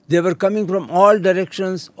coming. They were coming from all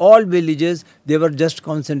directions, all villages. They were just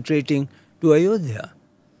concentrating to Ayodhya.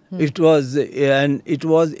 It was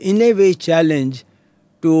in a way challenge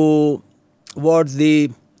to what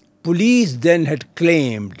the police then had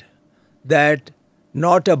claimed, that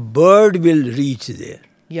not a bird will reach there.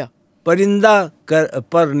 Yeah. Parinda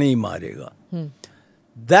par nahi marega.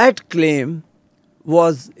 That claim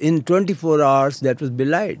was in 24 hours that was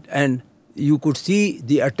belied, and you could see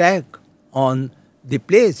the attack on the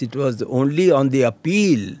place. It was only on the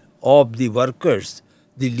appeal of the workers,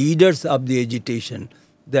 the leaders of the agitation,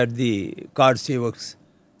 that the car sevaks...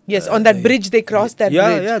 Yes, on that bridge, they crossed that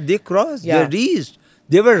bridge. Yeah, they crossed, they reached.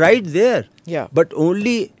 They were right there. Yeah. But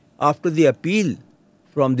only after the appeal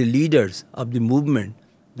from the leaders of the movement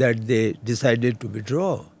that they decided to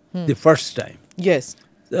withdraw the first time. Yes.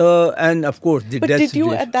 And of course, the But death did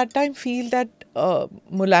you situation. at that time feel that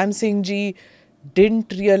Mulayam Singh ji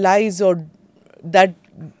didn't realize or that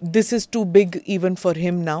this is too big even for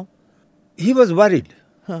him now? He was worried.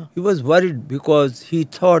 He was worried because he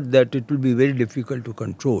thought that it will be very difficult to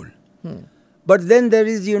control. But then there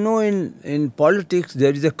is, in politics,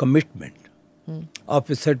 there is a commitment of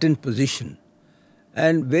a certain position.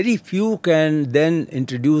 And very few can then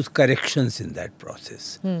introduce corrections in that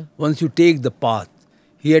process. Once you take the path.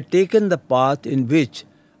 He had taken the path in which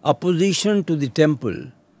opposition to the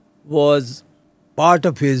temple was part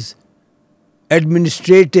of his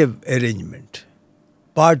administrative arrangement,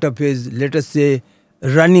 part of his, let us say,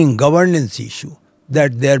 running governance issue,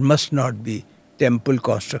 that there must not be temple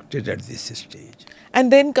constructed at this stage.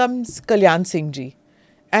 And then comes Kalyan Singh ji,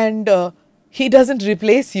 and he doesn't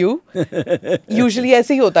replace you. Usually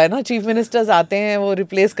ऐसे ही होता है ना, chief ministers आते हैं, वो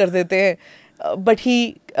replace कर देते हैं. But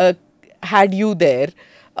he had you there.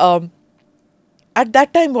 At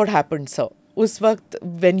that time, what happened, sir? उस वक्त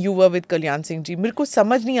when you were with Kalyan Singh ji, मेरे को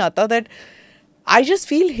समझ नहीं आता that I just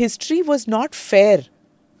feel history was not fair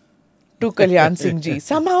to Kalyan Singh ji.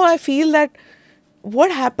 Somehow I feel that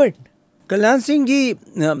what happened? Kalyan Singh ji,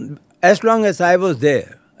 as long as I was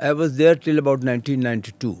there till about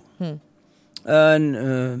 1992.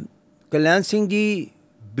 And Kalyan Singh ji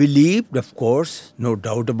believed, of course, no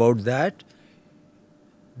doubt about that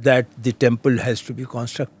the temple has to be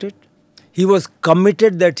constructed. He was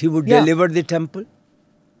committed that he would deliver the temple.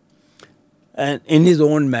 And in his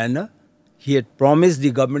own manner, he had promised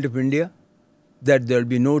the government of India that there will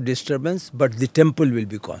be no disturbance, but the temple will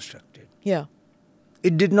be constructed. Yeah.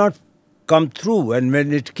 It did not come through, and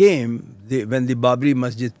when it came, when the Babri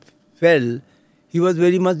Masjid fell, he was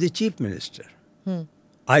very much the chief minister.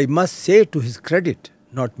 I must say, to his credit,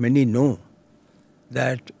 not many know,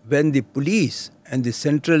 that when the police and the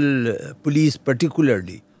central police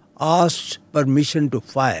particularly asked permission to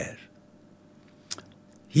fire,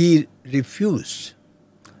 he refused.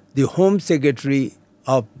 The Home Secretary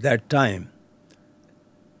of that time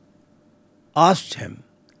asked him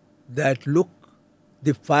that, look,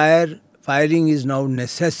 the firing is now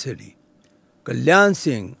necessary. Kalyan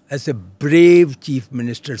Singh, as a brave chief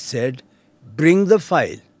minister, said, bring the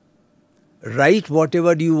file, write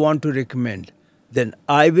whatever you want to recommend, then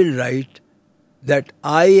I will write that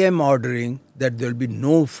I am ordering that there will be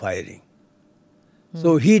no firing.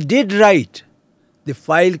 So he did write. The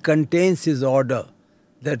file contains his order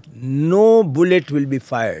that no bullet will be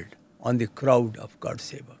fired on the crowd of God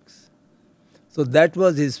Sevaks. So that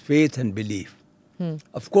was his faith and belief.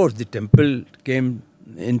 Of course, the temple came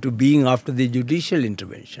into being after the judicial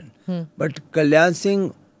intervention. But Kalyan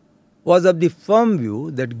Singh was of the firm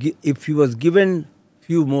view that if he was given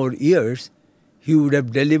few more years, he would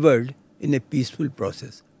have delivered in a peaceful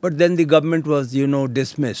process. But then the government was,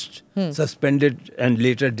 dismissed, suspended and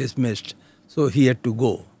later dismissed. So he had to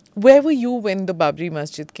go. Where were you when the Babri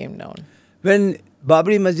Masjid came down? When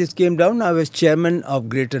Babri Masjid came down, I was chairman of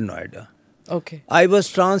Greater Noida. Okay. I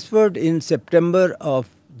was transferred in September of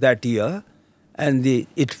that year and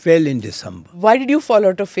it fell in December. Why did you fall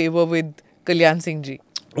out of favor with Kalyan Singh ji?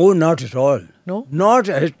 Oh, not at all. No? Not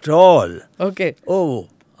at all. Okay. Oh,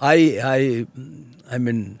 I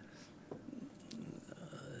mean,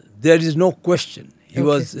 there is no question. He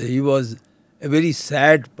was a very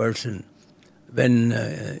sad person. When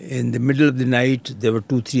in the middle of the night, there were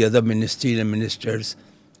 2-3 other ministerial ministers.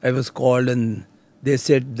 I was called and they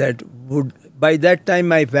said that by that time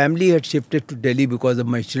my family had shifted to Delhi because of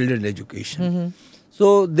my children's education.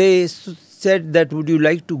 So they said that would you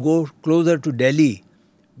like to go closer to Delhi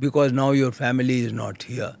because now your family is not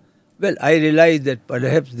here. Well, I realized that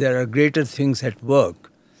perhaps there are greater things at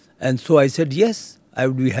work. And so I said, yes, I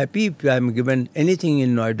would be happy if I am given anything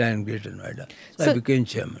in Noida and Greater Noida. So I became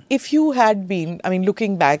chairman. If you had been,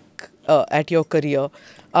 looking back at your career,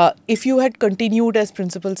 if you had continued as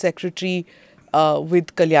principal secretary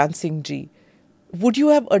with Kalyan Singh ji, would you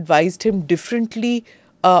have advised him differently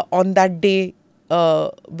on that day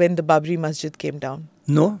when the Babri Masjid came down?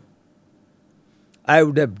 No. I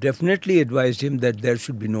would have definitely advised him that there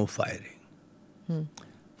should be no firing.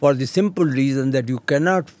 For the simple reason that you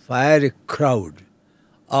cannot fire a crowd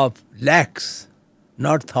of lakhs,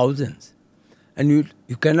 not thousands. And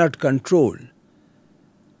you cannot control.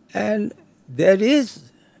 And there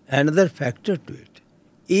is another factor to it.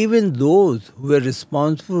 Even those who were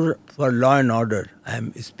responsible for law and order, I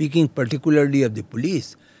am speaking particularly of the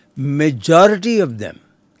police, majority of them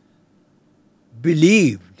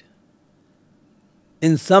believed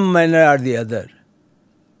in some manner or the other.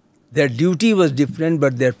 Their duty was different,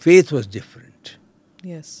 but their faith was different.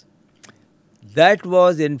 Yes. That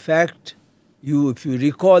was, in fact, if you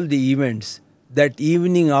recall the events, that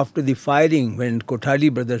evening after the firing when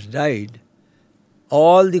Kothari brothers died,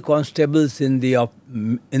 all the constables in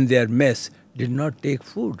their mess did not take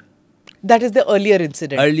food. That is the earlier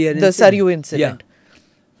incident. The Saryu incident. Yeah.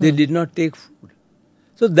 They did not take food.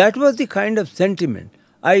 So that was the kind of sentiment.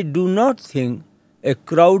 I do not think a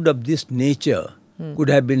crowd of this nature could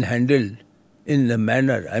have been handled in a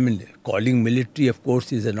manner. Calling military, of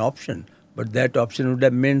course, is an option. But that option would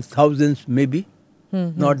have meant thousands maybe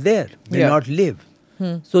not there, may not live.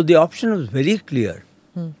 So the option was very clear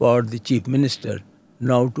for the chief minister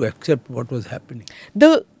now to accept what was happening.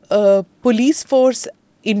 The police force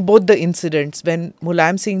in both the incidents, when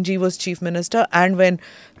Mulayam Singh ji was chief minister and when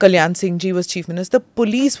Kalyan Singh ji was chief minister, the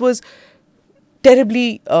police was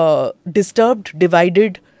terribly disturbed,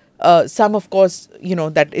 divided. Some, of course,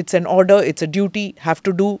 that it's an order, it's a duty, have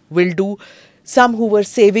to do, will do. Some who were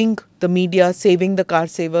saving the media, saving the car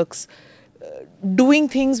sevaks, doing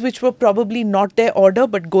things which were probably not their order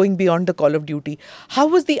but going beyond the call of duty. How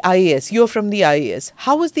was the IAS? You're from the IAS.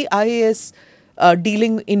 How was the IAS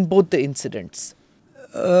dealing in both the incidents?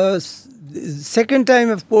 Second time,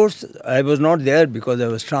 of course, I was not there because I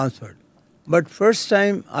was transferred. But first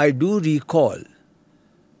time, I do recall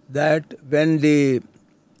that when the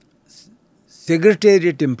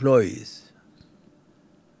secretariat employees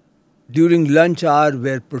during lunch hour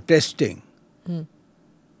were protesting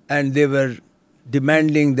and they were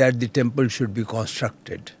demanding that the temple should be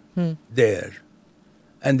constructed there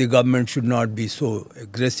and the government should not be so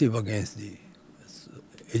aggressive against the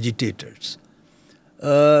agitators.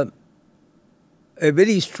 A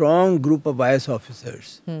very strong group of IAS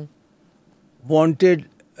officers wanted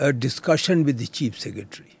a discussion with the chief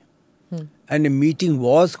secretary. And a meeting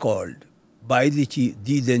was called by the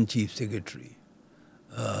then chief secretary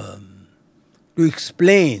to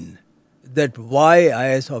explain that why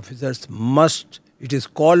IAS officers it is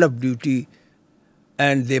call of duty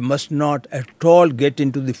and they must not at all get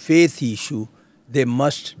into the faith issue. They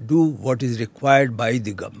must do what is required by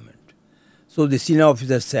the government. So the senior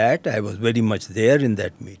officer sat, I was very much there in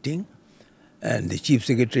that meeting, and the chief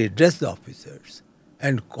secretary addressed the officers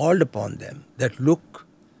and called upon them that, look,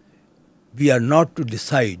 we are not to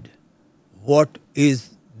decide what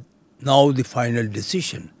is now the final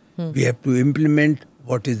decision. We have to implement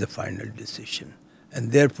what is the final decision.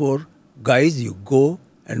 And therefore, guys, you go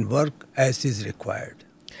and work as is required.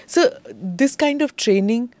 So, this kind of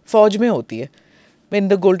training, Fauj mein hoti hai. When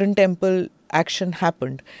the Golden Temple action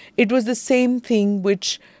happened, it was the same thing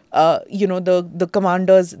which the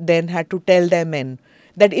commanders then had to tell their men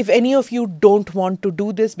that if any of you don't want to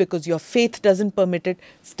do this because your faith doesn't permit it,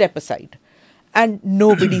 step aside. And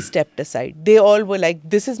nobody stepped aside. They all were like,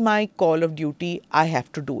 this is my call of duty, I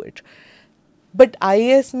have to do it. But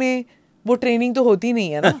IAS में वो training तो होती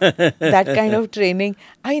नहीं है ना, that kind of training.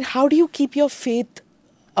 I mean, how do you keep your faith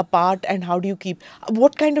apart and how do you keep,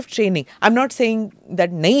 what kind of training? I'm not saying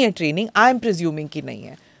that नहीं है training, I'm presuming कि नहीं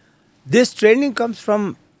है. This training comes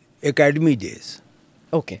from academy days.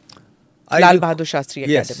 Okay. Lal Bahadur Shastri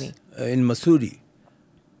Academy. Yes, in Mussoorie.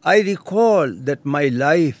 I recall that my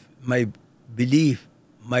life, my belief,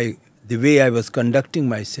 the way I was conducting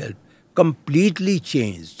myself completely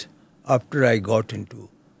changed after I got into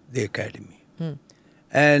the academy.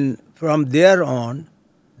 And from there on,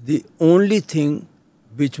 the only thing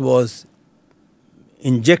which was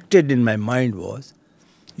injected in my mind was,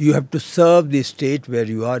 you have to serve the state where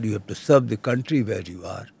you are, you have to serve the country where you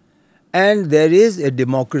are. And there is a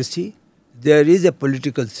democracy, there is a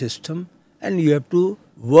political system, and you have to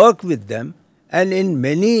work with them. And in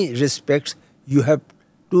many respects, you have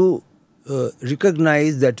to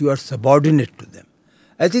recognize that you are subordinate to them.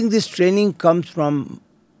 I think this training comes from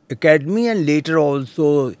academy and later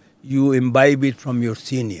also you imbibe it from your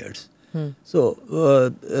seniors.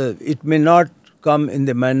 So it may not come in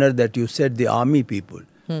the manner that you said, the army people.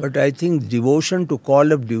 But I think devotion to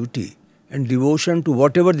call of duty and devotion to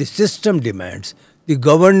whatever the system demands, the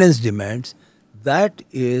governance demands, that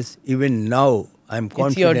is even now, I'm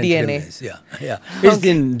confident. It's your DNA. Remains. Yeah. It's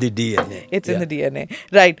in the DNA. It's in the DNA.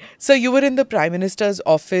 Right. So you were in the Prime Minister's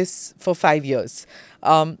office for 5 years.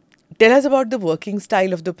 Tell us about the working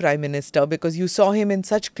style of the Prime Minister, because you saw him in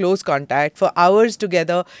such close contact for hours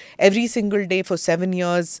together every single day for 7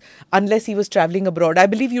 years, unless he was traveling abroad. I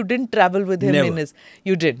believe you didn't travel with him. Never.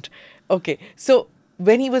 You didn't. Okay. So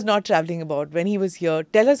when he was not traveling abroad, when he was here,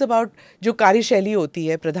 tell us about जो कार्यशैली होती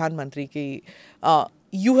है प्रधानमंत्री की.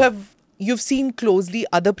 You've seen closely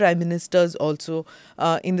other prime ministers also,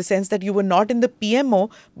 in the sense that you were not in the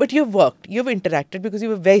PMO, but you've worked, you've interacted because you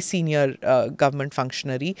were a very senior government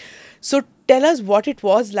functionary. So tell us what it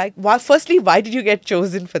was like. Firstly, why did you get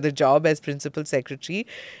chosen for the job as principal secretary?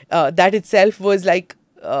 That itself was like,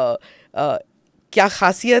 क्या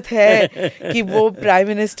खासियत है कि वो prime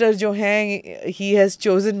minister जो हैं, he has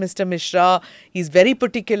chosen Mr. Misra. He's very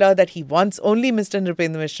particular that he wants only Mr.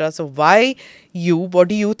 Nripendra Misra. So why you? What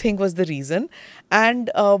do you think was the reason?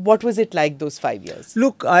 And what was it like those 5 years?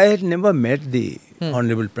 Look, I had never met the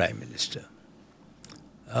Honorable Prime Minister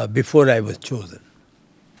before I was chosen.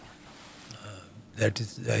 That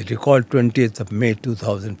is, I recall 20th of May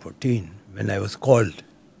 2014 when I was called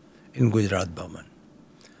in Gujarat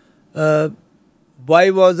Bhavan.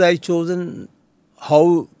 Why was I chosen?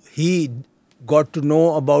 How he got to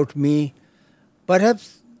know about me?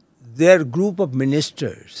 Perhaps their group of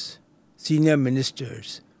ministers, senior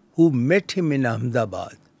ministers, who met him in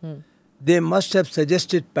Ahmedabad, they must have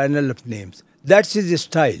suggested panel of names. That's his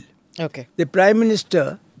style. Okay. The Prime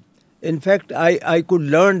Minister, in fact, I could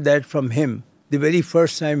learn that from him the very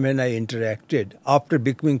first time when I interacted after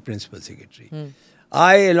becoming Principal Secretary.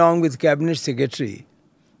 I, along with Cabinet Secretary,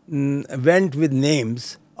 went with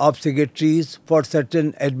names of secretaries for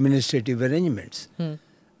certain administrative arrangements.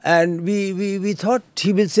 And we thought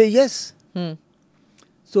he will say yes.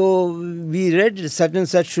 So we read such and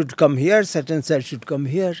such should come here, such and such should come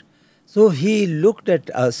here. So he looked at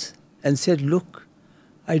us and said, look,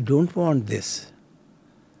 I don't want this.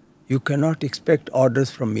 You cannot expect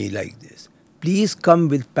orders from me like this. Please come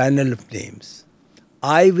with panel of names.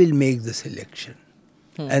 I will make the selection.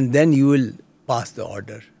 And then you will pass the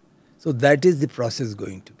order. So that is the process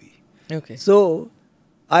going to be. Okay. So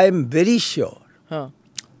I am very sure,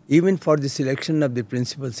 even for the selection of the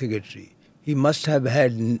Principal Secretary, he must have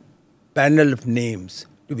had panel of names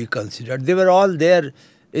to be considered. They were all there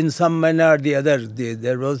in some manner or the other.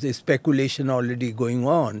 There was a speculation already going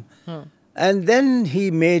on. And then he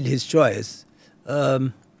made his choice.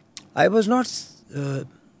 I was not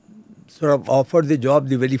sort of offered the job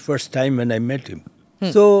the very first time when I met him.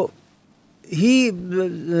 So he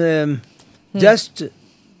just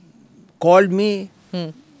called me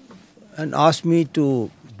and asked me to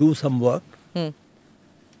do some work.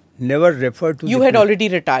 Never referred to. You had already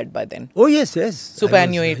retired by then. Oh yes.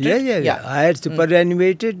 Superannuated. Yeah. I had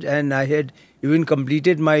superannuated and I had even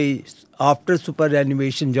completed my after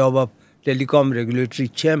superannuation job of Telecom regulatory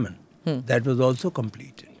chairman. That was also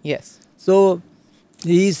completed. Yes. So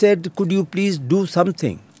he said, could you please do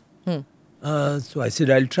something? So I said,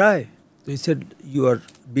 I'll try. So he said, you are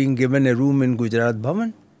being given a room in Gujarat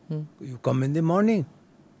Bhavan. You come in the morning.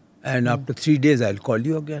 And after 3 days, I'll call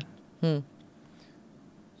you again.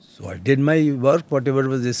 So I did my work, whatever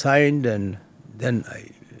was assigned, and then I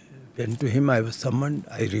went to him. I was summoned.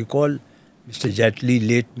 I recall Mr. Jaitley,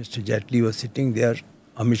 late Mr. Jaitley was sitting there.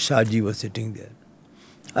 Amit Shah ji was sitting there.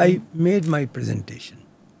 I made my presentation.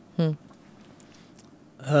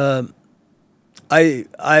 I'm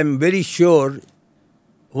very sure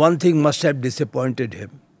one thing must have disappointed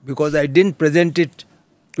him because I didn't present it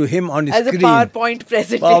to him on as screen. As a PowerPoint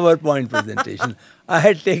presentation. PowerPoint presentation. I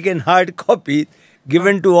had taken hard copy,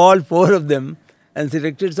 given to all four of them and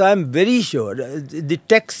selected. So I'm very sure the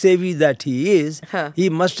tech savvy that he is, he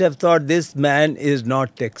must have thought this man is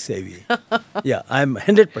not tech savvy. Yeah, I'm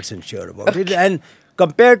 100% sure about it. And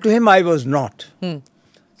compared to him, I was not.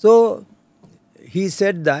 So he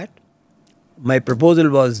said that my proposal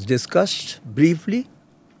was discussed briefly.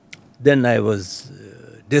 Then I was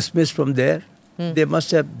dismissed from there. They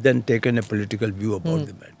must have then taken a political view about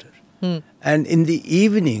the matter. And in the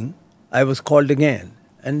evening, I was called again.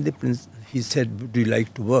 And he said, would you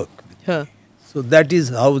like to work with me? So that is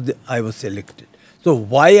how I was selected. So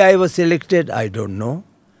why I was selected, I don't know.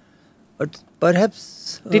 But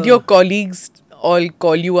perhaps... Did your colleagues all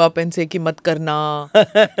call you up and say कि मत करना,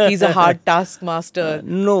 he's a hard taskmaster?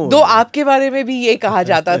 No. Though आपके बारे में भी ये कहा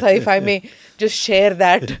जाता था, if I may just share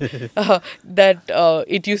that,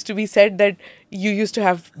 it used to be said that you used to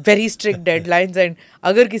have very strict deadlines and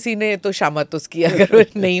अगर किसी ने तो शामत उसकी अगर वो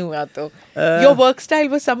नहीं हुआ तो. Your work style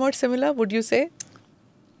was somewhat similar, would you say?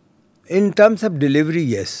 In terms of delivery,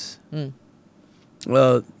 yes.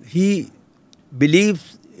 He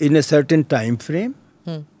believes in a certain time frame.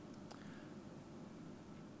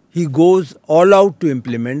 He goes all out to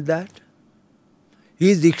implement that.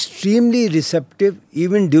 He is extremely receptive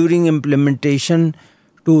even during implementation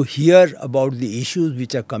to hear about the issues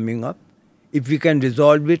which are coming up. If we can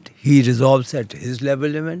resolve it, he resolves at his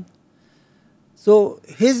level even. So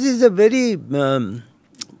his is a very,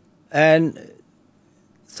 and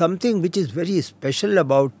something which is very special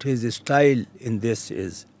about his style in this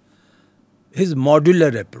is his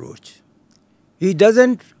modular approach. He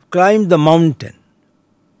doesn't climb the mountain.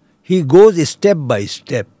 He goes step by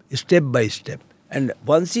step, step by step. And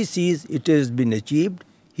once he sees it has been achieved,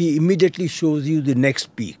 he immediately shows you the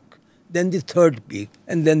next peak, then the third peak,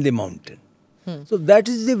 and then the mountain. So that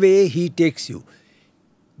is the way he takes you.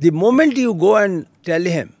 The moment you go and tell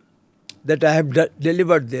him that I have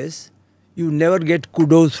delivered this, you never get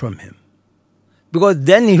kudos from him. Because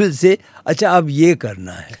then he will say, अच्छा अब ये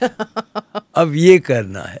करना है, अब ये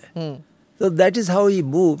करना है. So that is how he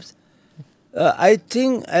moves. I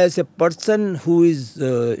think as a person who is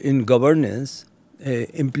in governance,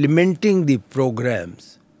 implementing the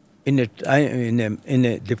programs in a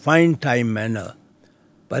defined time manner,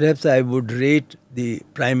 perhaps I would rate the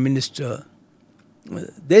Prime Minister.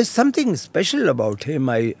 There's something special about him.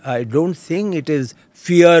 I don't think it is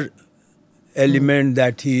fear element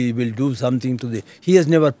that he will do something to the... He has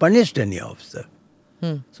never punished any officer.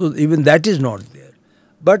 So even that is not there.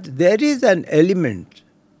 But there is an element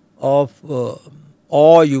of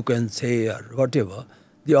awe, you can say, or whatever.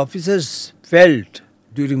 The officers felt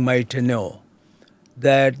during my tenure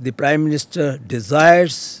that the Prime Minister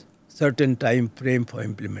desires certain time frame for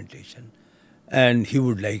implementation and he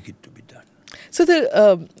would like it to be done. So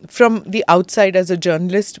from the outside as a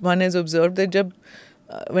journalist, one has observed that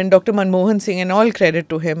when Dr. Manmohan Singh, and all credit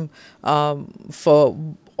to him for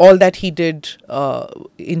all that he did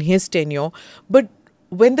in his tenure, but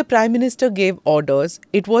when the Prime Minister gave orders,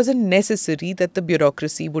 it wasn't necessary that the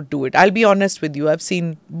bureaucracy would do it. I'll be honest with you, I've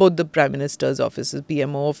seen both the Prime Minister's offices,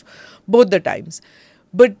 PMO of both the times.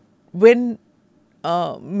 But when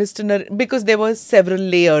because there were several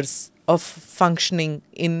layers of functioning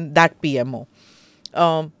in that PMO.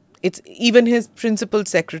 It's even his principal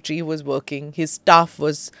secretary was working, his staff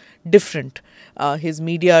was different, his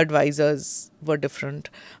media advisors were different.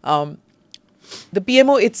 The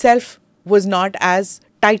PMO itself was not as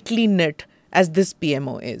tightly knit as this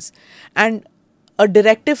PMO is. And a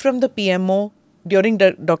directive from the PMO during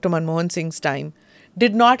Dr. Manmohan Singh's time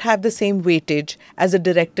did not have the same weightage as a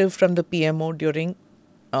directive from the PMO during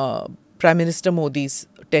Prime Minister Modi's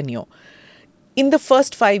tenure. In the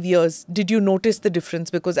first 5 years, did you notice the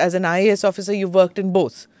difference? Because as an IAS officer, you worked in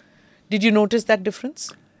both. Did you notice that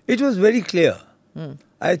difference? It was very clear.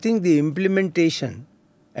 I think the implementation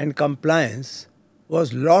and compliance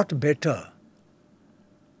was a lot better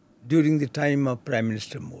during the time of Prime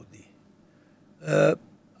Minister Modi.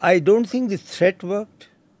 I don't think the threat worked.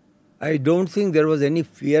 I don't think there was any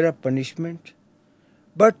fear of punishment.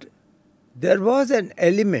 But there was an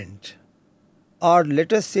element, or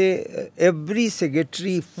let us say every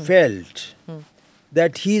secretary felt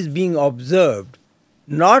that he is being observed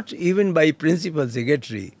not even by Principal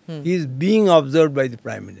Secretary. He is being observed by the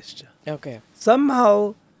Prime Minister. Okay.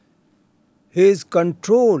 Somehow, his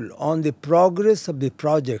control on the progress of the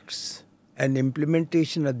projects and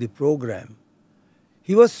implementation of the program,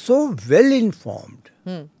 he was so well informed,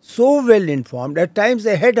 at times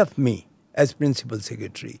ahead of me as Principal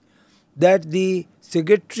Secretary, that the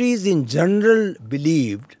secretaries in general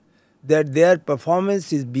believed that their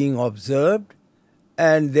performance is being observed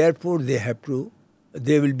and therefore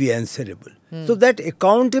they will be answerable. So that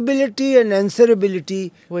accountability and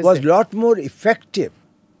answerability was a lot more effective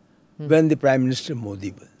when the Prime Minister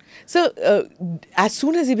Modi was. So, as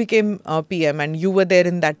soon as he became PM and you were there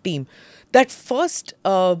in that team, that first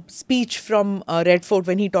speech from Red Fort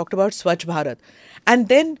when he talked about Swachh Bharat, and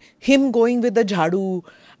then him going with the jhadu,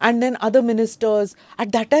 and then other ministers.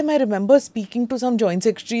 At that time, I remember speaking to some joint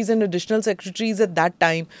secretaries and additional secretaries at that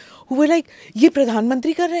time who were like, "Ye Pradhan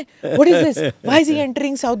Mantri kar rahe hain? What is this? Why is he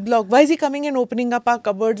entering South Block? Why is he coming and opening up our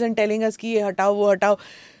cupboards and telling us ki ye hatao, wo hatao?"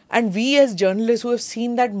 And we as journalists who have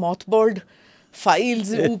seen that mothballed files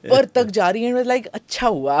ऊपर तक जा रही हैं, was like, अच्छा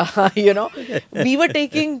हुआ, you know. We were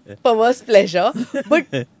taking perverse pleasure, but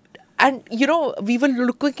and you know, we were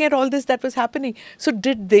looking at all this that was happening. So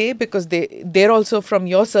did they, because they're also from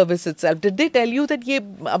your service itself, did they tell you that ये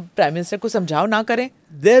Prime Minister को समझाओ ना करें?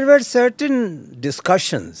 There were certain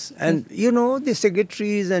discussions, and you know, the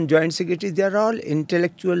secretaries and joint secretaries, they are all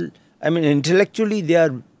intellectual. I mean, intellectually, they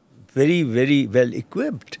are very, very well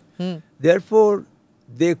equipped. Therefore,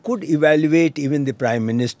 they could evaluate even the Prime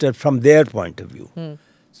Minister from their point of view.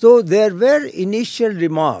 So there were initial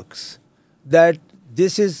remarks that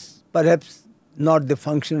this is perhaps not the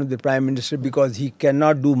function of the Prime Minister because he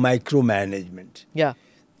cannot do micromanagement. Yeah.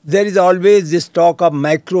 There is always this talk of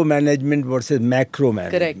micromanagement versus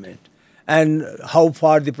macromanagement. Correct. And how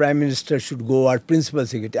far the Prime Minister should go, or Principal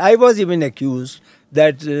Secretary. I was even accused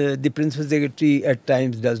that the Principal Secretary at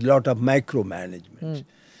times does a lot of micromanagement.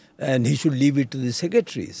 And he should leave it to the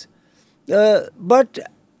secretaries. But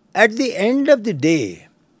at the end of the day,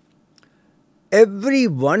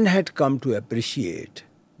 everyone had come to appreciate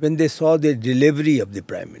when they saw the delivery of the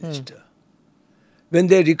Prime Minister. When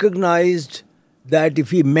they recognized that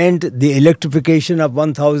if he meant the electrification of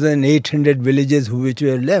 1,800 villages which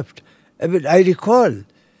were left. I recall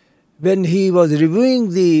when he was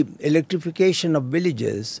reviewing the electrification of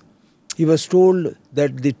villages, he was told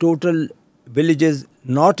that the total villages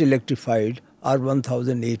not electrified are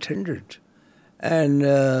 1,800. And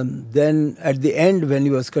then at the end when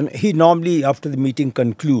he normally after the meeting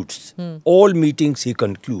concludes. All meetings he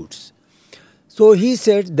concludes. So he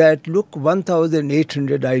said that, look,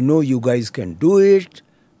 1,800, I know you guys can do it.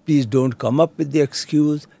 Please don't come up with the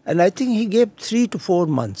excuse. And I think he gave 3 to 4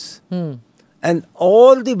 months. And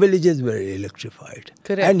all the villages were electrified.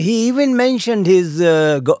 Correct. And he even mentioned his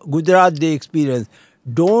Gujarat Day experience.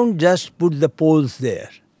 Don't just put the poles there.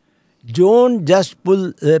 Don't just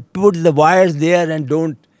put the wires there and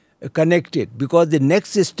don't connect it. Because the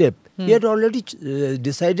next step, he had already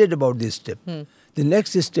decided about this step. The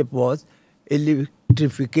next step was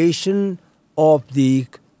electrification of the,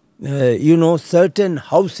 certain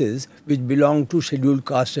houses which belong to scheduled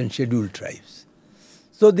caste and scheduled tribes.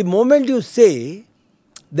 So the moment you say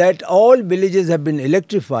that all villages have been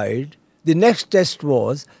electrified, the next test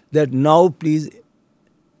was that now please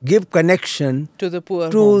give connection to the poor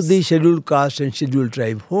to homes. The scheduled caste and scheduled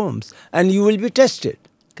tribe homes, and you will be tested.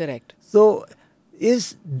 Correct. So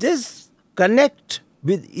is this connect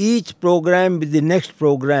with each program, with the next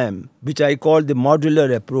program, which I call the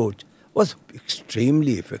modular approach, was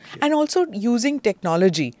extremely effective. And also using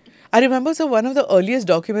technology. I remember, so one of the earliest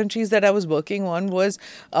documentaries that I was working on was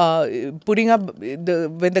putting up,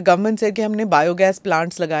 when the government said कि हमने biogas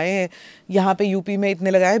plants लगाए हैं, यहाँ पे UP में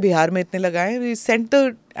इतने लगाए, बिहार में इतने लगाए, we sent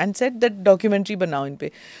and said that documentary बनाओ इन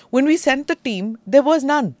पे. When we sent the team, there was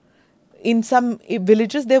none. In some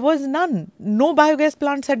villages, there was none. No biogas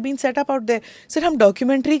plants had been set up out there. Sir, हम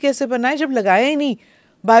documentary कैसे बनाए जब लगाया ही नहीं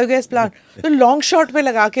biogas plant? तो long shot पे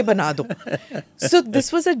लगा के बना दो. So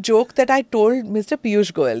this was a joke that I told Mr.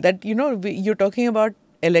 Piyush Goyal that, you're talking about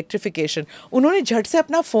electrification. उन्होंने झट से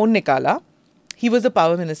अपना phone निकाला. He was the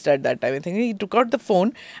power minister at that time. I think he took out the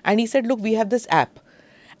phone and he said, look, we have this app.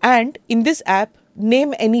 And in this app,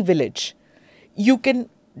 name any village. You can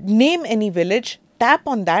name any village, tap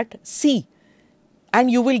on that, see,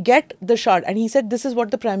 and you will get the shot. And he said, this is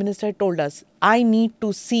what the Prime Minister had told us. I need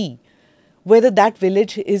to see whether that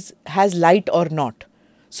village has light or not.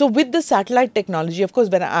 So with the satellite technology, of course,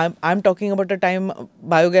 when I'm talking about a time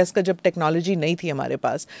biogas ka jab technology nahi thi hamare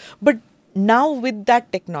paas, but now with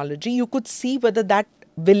that technology, you could see whether that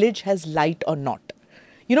village has light or not.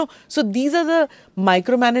 So these are the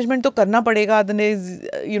micromanagement to karna padega, otherwise,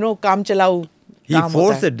 kaam chalao. He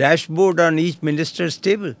forced a dashboard on each minister's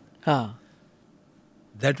table.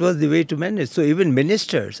 That was the way to manage. So even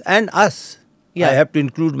ministers and us, I have to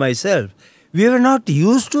include myself, we were not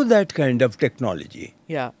used to that kind of technology,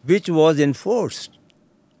 which was enforced.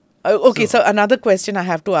 Okay, so another question I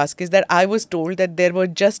have to ask is that I was told that there were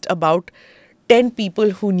just about 10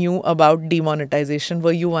 people who knew about demonetization.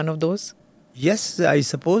 Were you one of those? Yes, I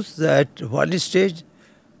suppose at one stage,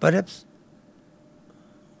 perhaps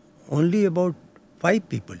only about 5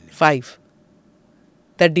 people knew. 5?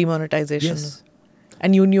 That demonetization? Yes.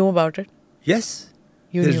 And you knew about it? Yes.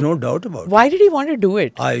 There's no doubt about it. Why did he want to do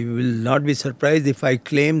it? I will not be surprised if I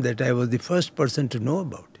claim that I was the first person to know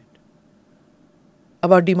about it.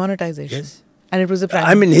 About demonetization? Yes. And it was the Prime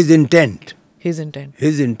I mean his intent. His intent.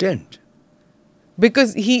 His intent.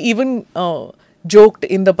 Because he even joked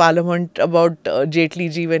in the parliament about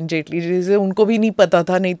Jaitley ji when Jaitley ji said, "Unko bhi nahi pata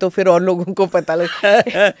tha, nahi to fir aur logon ko pata lag."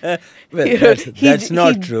 Well, that's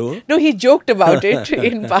not true. No, he joked about it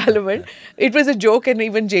in parliament. It was a joke, and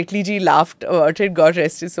even Jaitley ji laughed about it. God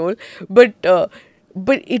rest his soul. But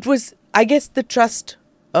it was, I guess, the trust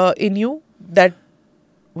in you that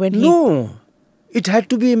when he... No, it had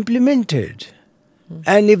to be implemented.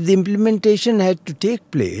 And if the implementation had to take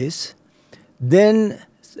place, then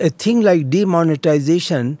a thing like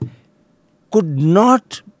demonetization could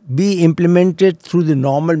not be implemented through the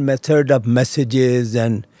normal method of messages,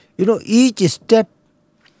 and each step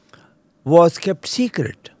was kept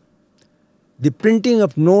secret. The printing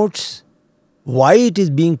of notes, why it is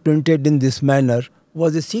being printed in this manner,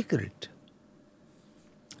 was a secret.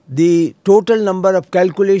 The total number of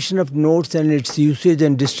calculation of notes and its usage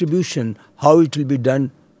and distribution, how it will be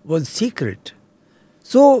done, was secret.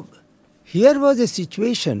 So here was a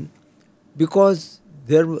situation, because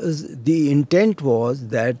the intent was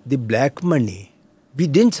that the black money, we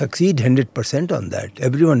didn't succeed 100% on that.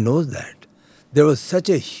 Everyone knows that. There was such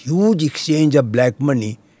a huge exchange of black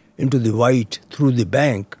money into the white through the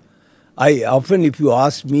bank. I often, if you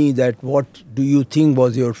ask me that what do you think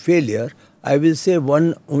was your failure, I will say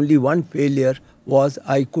only one failure was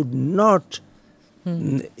I could not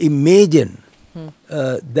imagine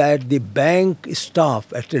that the bank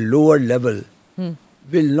staff at a lower level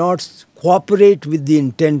will not cooperate with the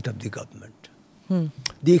intent of the government.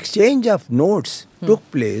 The exchange of notes took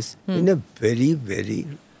place in a very, very,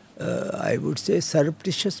 I would say,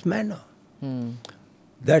 surreptitious manner.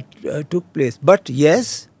 That took place. But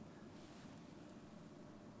yes,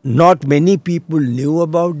 not many people knew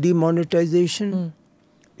about demonetization.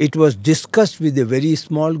 It was discussed with a very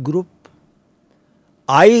small group.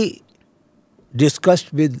 I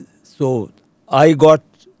discussed with, so I got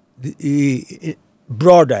the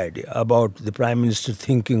broad idea about the Prime Minister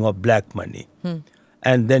thinking of black money.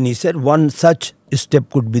 And then he said one such step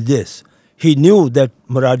could be this. He knew that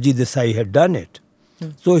Morarji Desai had done it.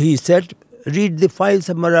 So he said, read the files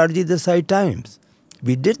of Morarji Desai Times.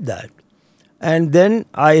 We did that. And then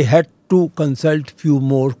I had to consult few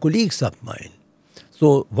more colleagues of mine.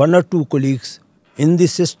 So 1 or 2 colleagues in the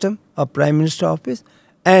system of Prime Minister office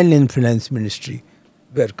and in Finance Ministry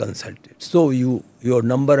were consulted. So your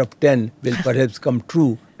number of 10 will perhaps come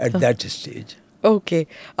true at that stage. Okay.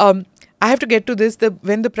 I have to get to this.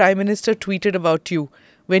 When the Prime Minister tweeted about you,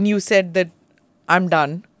 when you said that I'm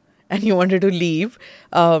done and you wanted to leave,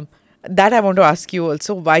 that I want to ask you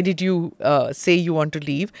also. Why did you say you want to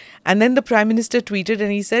leave? And then the Prime Minister tweeted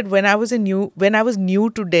and he said, when I was new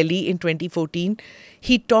to Delhi in 2014,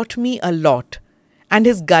 he taught me a lot and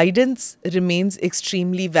his guidance remains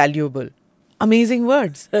extremely valuable. Amazing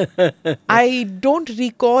words. I don't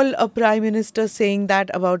recall a Prime Minister saying that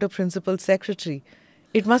about a Principal Secretary.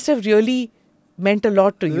 It must have really meant a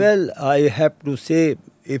lot to you. Well, I have to say,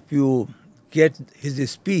 if you get his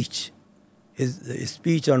speech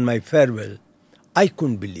on my farewell, I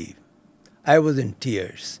couldn't believe. I was in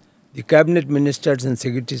tears. The cabinet ministers and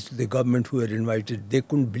secretaries to the government who were invited, they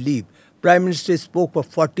couldn't believe. Prime Minister spoke for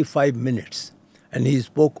 45 minutes and he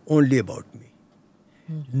spoke only about me.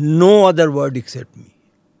 No other word except me.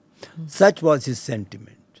 Such was his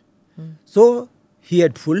sentiment. So he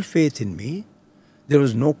had full faith in me. There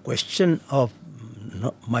was no question of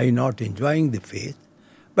my not enjoying the faith.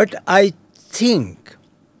 But I think,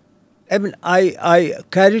 I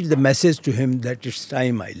carried the message to him that it's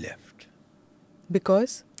time I left.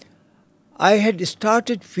 Because? I had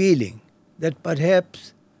started feeling that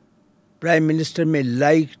perhaps Prime Minister may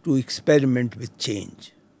like to experiment with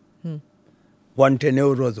change. One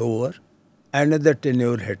tenure was over, another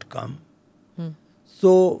tenure had come.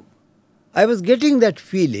 So I was getting that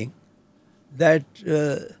feeling that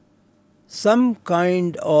some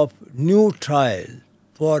kind of new trial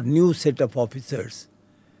for new set of officers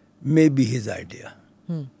may be his idea.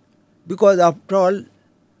 Because after all,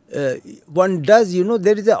 one does,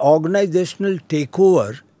 there is an organizational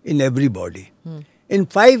takeover in everybody. In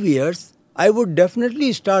 5 years, I would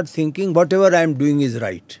definitely start thinking whatever I am doing is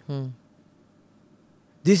right.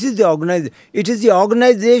 This is the organization. It is the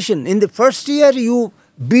organization. In the first year, you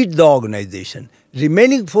beat the organization.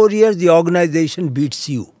 Remaining 4 years, the organization beats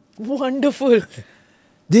you. Wonderful.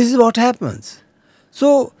 This is what happens.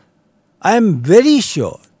 So, I am very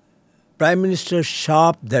sure, Prime Minister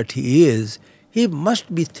sharp that he is, he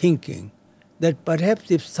must be thinking that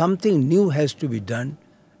perhaps if something new has to be done,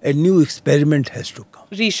 a new experiment has to come.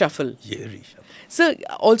 Reshuffle. Yeah, reshuffle. So,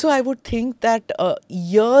 also I would think that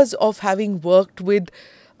years of having worked with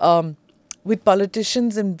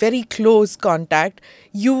politicians in very close contact,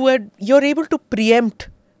 you're able to preempt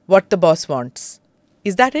what the boss wants.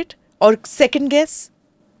 Is that it? Or second guess?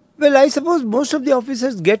 Well, I suppose most of the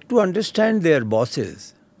officers get to understand their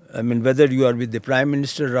bosses. I mean, whether you are with the Prime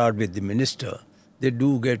Minister or with the Minister, they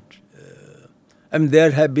do get...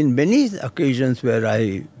 there have been many occasions where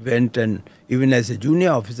I went and, even as a junior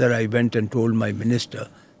officer, I went and told my Minister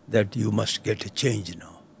that you must get a change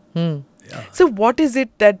now. Yeah. So what is it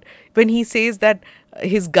that when he says that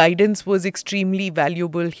his guidance was extremely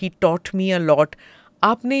valuable, he taught me a lot,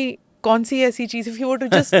 आपने कौन सी ऐसी चीज, if you were to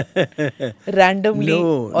just randomly,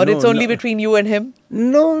 it's only between you and him?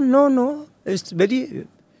 No. It's very...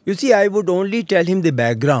 You see, I would only tell him the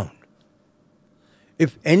background.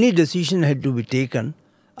 If any decision had to be taken,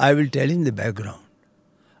 I will tell him the background.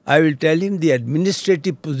 I will tell him the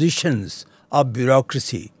administrative positions of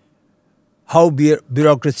bureaucracy, how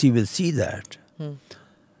bureaucracy will see that.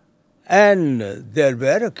 And there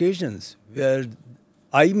were occasions where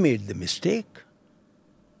I made the mistake.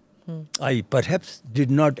 I perhaps did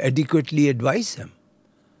not adequately advise him.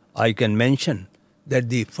 I can mention that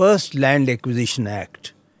the first Land Acquisition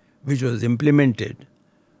Act, which was implemented,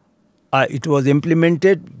 it was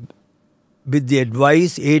implemented with the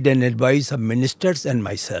aid and advice of ministers and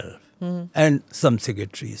myself and some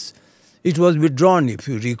secretaries. It was withdrawn, if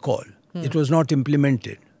you recall. It was not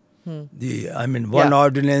implemented. One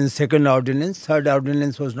ordinance, second ordinance, third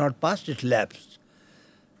ordinance was not passed, it lapsed.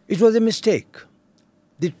 It was a mistake.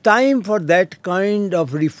 The time for that kind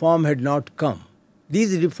of reform had not come.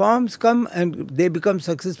 These reforms come and they become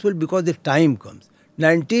successful because the time comes.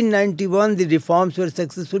 1991, the reforms were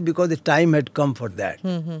successful because the time had come for that.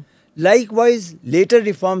 Likewise, later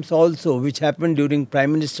reforms also, which happened during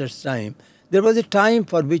Prime Minister's time, there was a time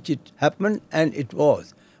for which it happened and it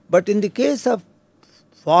was. But in the case of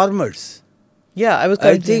farmers,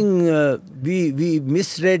 I think we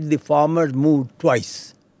misread the farmer mood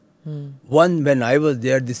twice. One when I was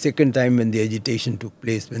there, the second time when the agitation took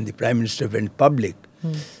place, when the Prime Minister went public.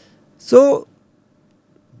 So,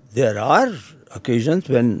 there are occasions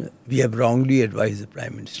when we have wrongly advised the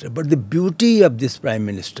Prime Minister. But the beauty of this Prime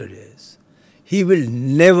Minister is, he will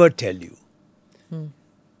never tell you.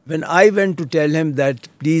 When I went to tell him that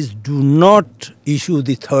please do not issue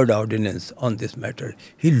the third ordinance on this matter,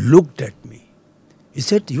 he looked at me. He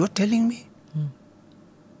said, "You are telling me?"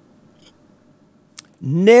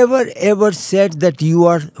 Never ever said that you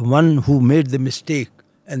are one who made the mistake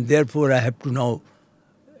and therefore I have to now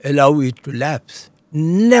allow it to lapse.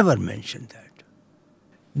 Never mentioned that.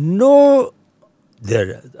 No,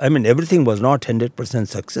 everything was not 100%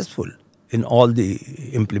 successful in all the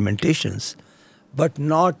implementations, but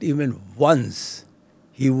not even once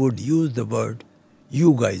he would use the word,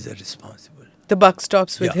 "You guys are responsible." The buck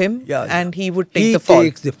stops with him and he would take the fall. He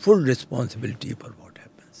takes the full responsibility for what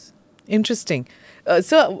happens. Interesting.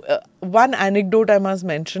 One anecdote I must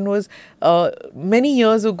mention was many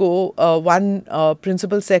years ago, one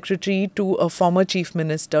principal secretary to a former chief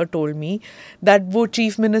minister told me that वो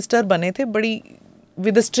chief minister बने थे बड़ी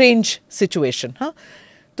with a strange situation.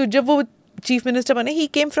 तो जब वो chief minister बने, he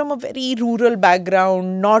came from a very rural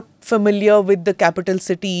background, not familiar with the capital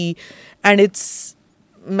city and its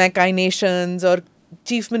machinations और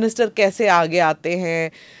chief minister कैसे आगे आते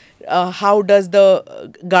हैं. How does the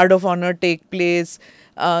guard of honor take place?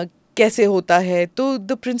 कैसे होता है? तो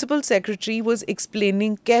the principal secretary was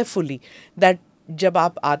explaining carefully that जब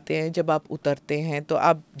आप आते हैं, जब आप उतरते हैं, तो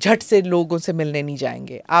आप झट से लोगों से मिलने नहीं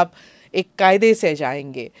जाएंगे. आप एक कायदे से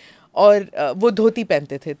जाएंगे. और वो धोती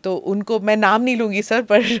पहनते थे. तो उनको मैं नाम नहीं लूँगी सर,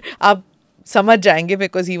 पर आप समझ जाएंगे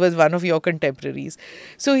because he was one of your contemporaries.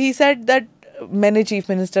 So he said that मैंने चीफ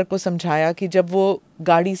मिनिस्टर को समझाया कि जब वो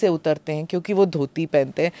गाड़ी से उतरते हैं, क्योंकि वो धोती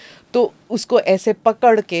पहनते हैं, तो उसको ऐसे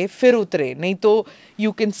पकड़ के फिर उतरे, नहीं तो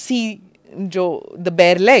यू कैन सी जो द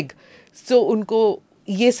बेयर लेग. सो उनको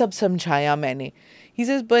ये सब समझाया मैंने. He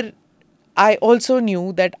says, but I also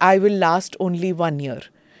knew that I will last only 1 year.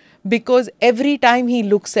 Because every time he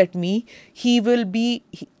looks at me, he will be,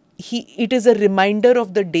 it is a reminder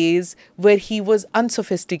of the days where he was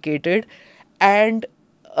unsophisticated, and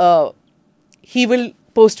he will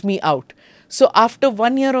post me out. So after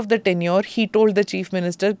 1 year of the tenure, he told the chief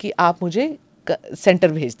minister कि आप मुझे center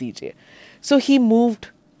भेज दीजिए. So he moved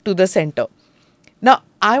to the center. Now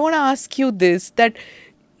I want to ask you this, that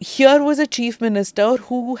here was a chief minister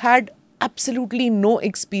who had absolutely no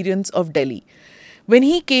experience of Delhi. When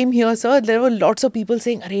he came here, sir, there were lots of people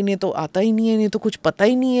saying, अरे इन्हें तो आता ही नहीं है, इन्हें तो कुछ पता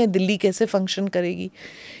ही नहीं है, दिल्ली कैसे function करेगी.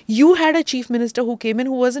 You had a chief minister who came in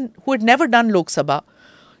who had never done Lok Sabha.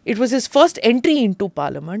 It was his first entry into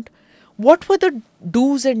Parliament. What were the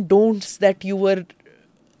do's and don'ts that you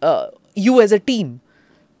as a team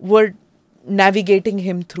were navigating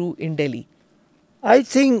him through in Delhi? I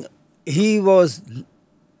think he was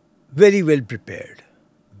very well prepared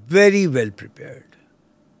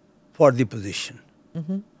for the position.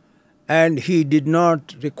 Mm-hmm. And he did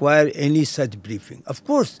not require any such briefing. Of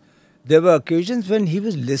course, there were occasions when he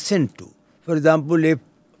was listened to. For example, if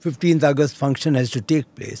 15th August function has to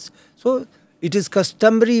take place. So it is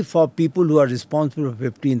customary for people who are responsible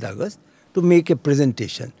for 15th August to make a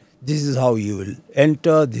presentation. This is how you will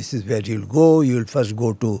enter, this is where you will go. You will first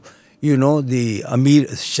go to, the Amir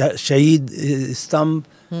Shaheed Stamp.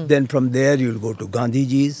 Then from there you will go to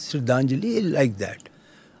Gandhiji's Shraddhanjali, like that.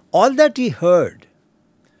 All that he heard,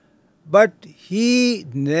 but he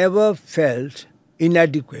never felt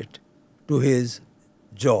inadequate to his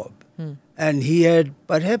job. And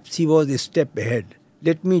perhaps he was a step ahead.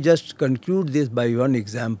 Let me just conclude this by one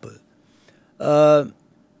example.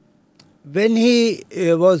 When he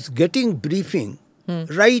was getting briefing,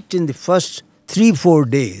 right in the first 3-4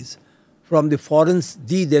 days from the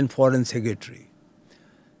then foreign secretary,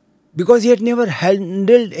 because he had never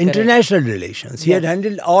handled international relations. He had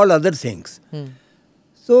handled all other things.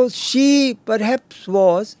 So she perhaps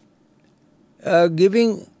was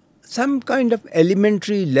giving some kind of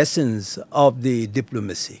elementary lessons of the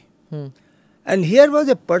diplomacy. And here was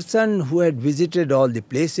a person who had visited all the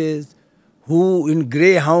places, who in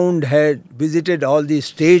Greyhound had visited all the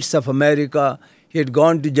states of America. He had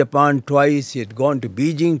gone to Japan twice, he had gone to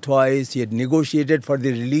Beijing twice, he had negotiated for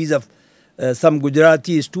the release of some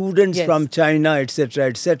Gujarati students from China, etc.,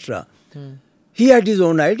 etc. He had his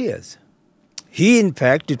own ideas. In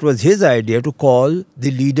fact, it was his idea to call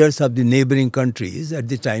the leaders of the neighboring countries at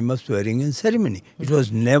the time of swearing-in ceremony. It was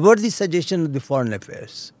never the suggestion of the Foreign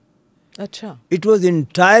Affairs. Achha. It was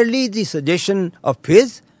entirely the suggestion of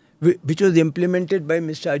his, which was implemented by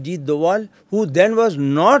Mr. Ajit Doval, who then was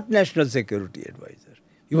not National Security Advisor.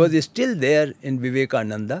 He was still there in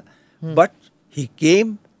Vivekananda, but he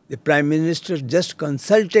came, the Prime Minister just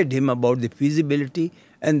consulted him about the feasibility,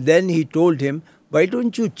 and then he told him, why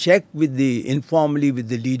don't you check informally with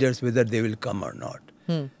the leaders whether they will come or not.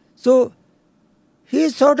 So he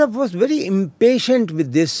sort of was very impatient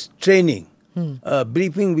with this training,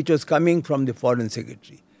 briefing which was coming from the Foreign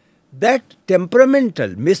Secretary. That temperamental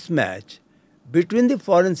mismatch between the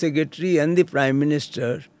Foreign Secretary and the Prime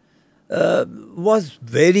Minister was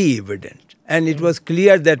very evident. And it was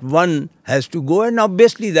clear that one has to go, and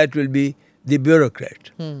obviously that will be the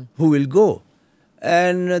bureaucrat who will go.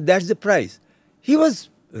 And that's the price. He was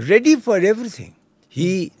ready for everything.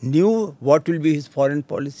 He knew what will be his foreign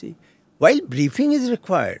policy. While briefing is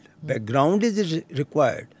required, background is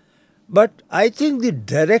required, but I think the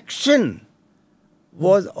direction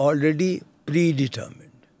was already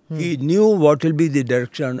predetermined. He knew what will be the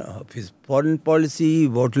direction of his foreign policy,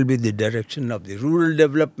 what will be the direction of the rural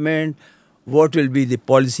development, what will be the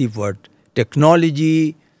policy for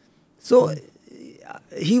technology. So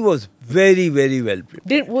he was very, very well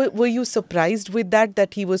prepared. Were you surprised with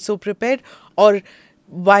that he was so prepared? Or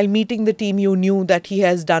while meeting the team, you knew that he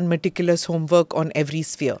has done meticulous homework on every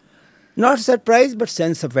sphere? Not surprise, but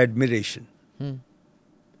sense of admiration.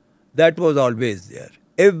 That was always there.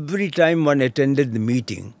 Every time one attended the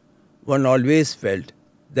meeting, one always felt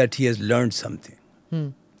that he has learned something.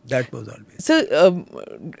 That was always. So,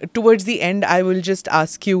 towards the end, I will just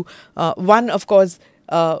ask you, one, of course,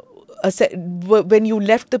 when you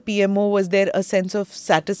left the PMO, was there a sense of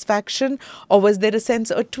satisfaction, or was there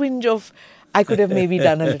a twinge of, I could have maybe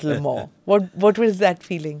done a little more? What was that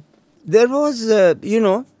feeling? There was, I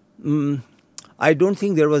don't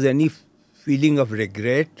think there was any feeling of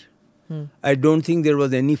regret. I don't think there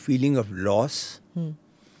was any feeling of loss.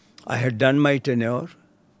 I had done my tenure.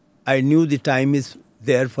 I knew the time is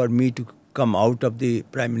there for me to come out of the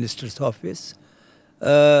Prime Minister's office.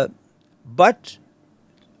 But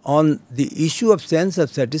on the issue of sense of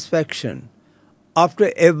satisfaction,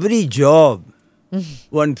 after every job,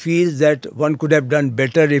 one feels that one could have done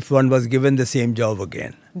better if one was given the same job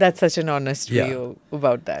again. That's such an honest view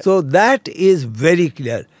about that. So that is very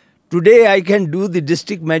clear. Today I can do the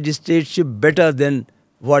district magistrateship better than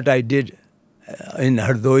what I did in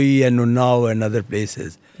Hardoi and Unnao and other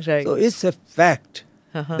places. Right. So it's a fact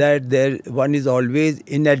that one is always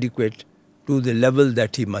inadequate to the level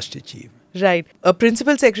that he must achieve. Right. A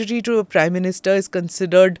principal secretary to a prime minister is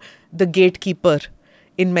considered the gatekeeper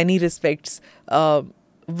in many respects.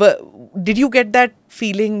 Did you get that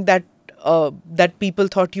feeling that that people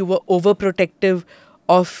thought you were overprotective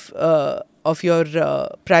of your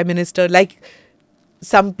prime minister? Like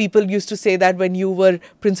some people used to say that when you were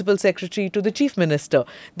principal secretary to the chief minister,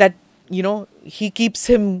 that he keeps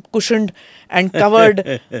him cushioned and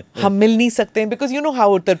covered. Hum mil nahi sakte hain, because you know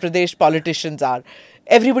how Uttar Pradesh politicians are.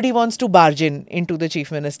 Everybody wants to barge into the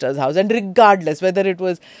chief minister's house, and regardless whether it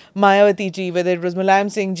was Mayawati ji, whether it was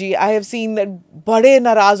Mulayam Singh ji, I have seen that bade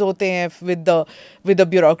naraz hote hain with the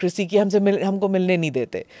bureaucracy ki humko milne nahi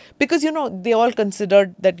dete, because they all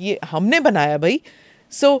considered that ye humne banaya bhai.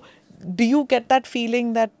 So do you get that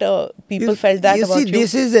feeling that people felt that about you? See,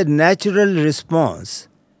 this is a natural response,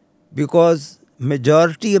 because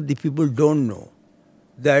majority of the people don't know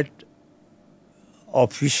that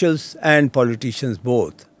officials and politicians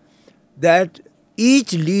both, that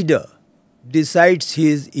each leader decides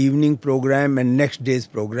his evening program and next day's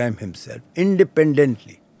program himself,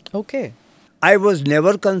 independently. Okay. I was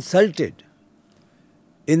never consulted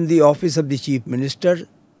in the office of the chief minister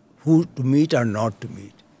who to meet or not to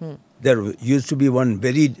meet. There used to be one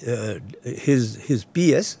very, his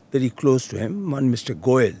PS, very close to him, one Mr.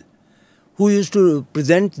 Goel, who used to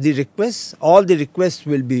present the requests. All the requests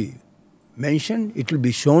will be mentioned, it will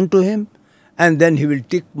be shown to him, and then he will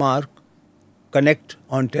tick mark, connect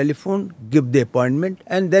on telephone, give the appointment,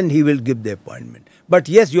 and then he will give the appointment. But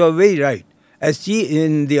yes, you are very right. As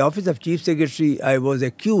in the office of Chief Secretary, I was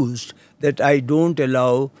accused that I don't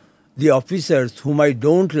allow the officers whom I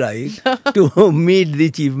don't like to meet the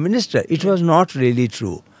Chief Minister. It was not really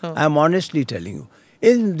true. I am honestly telling you.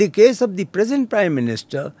 In the case of the present Prime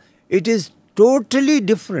Minister, it is totally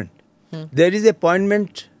different. There is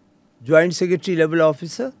appointment Joint Secretary level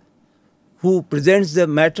officer who presents the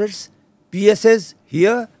matters. PSS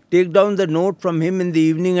here take down the note from him in the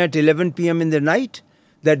evening at 11 p.m. in the night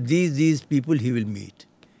that these people he will meet.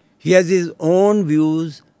 He has his own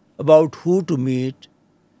views about who to meet.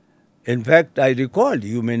 In fact, I recall,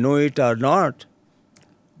 you may know it or not,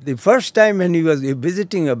 the first time when he was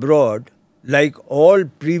visiting abroad, like all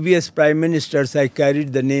previous prime ministers, I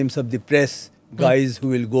carried the names of the press guys who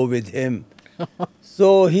will go with him.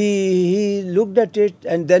 So he looked at it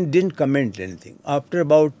and then didn't comment anything. After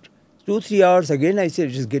about 2-3 hours, again I said,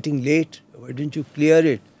 it is getting late. Why didn't you clear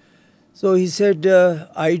it? So he said,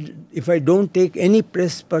 if I don't take any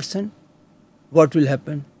press person, what will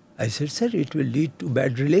happen? I said, sir, it will lead to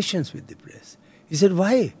bad relations with the press. He said,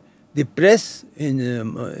 why? The press,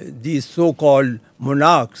 in these so-called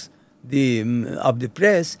monarchs of the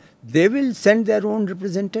press, they will send their own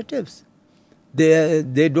representatives.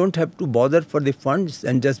 They don't have to bother for the funds,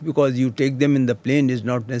 and just because you take them in the plane is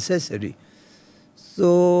not necessary.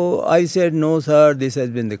 So I said, no sir, this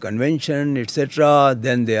has been the convention, etc.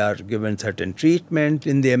 Then they are given certain treatment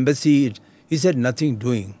in the embassy. He said, nothing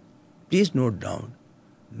doing. Please note down.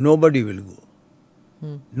 Nobody will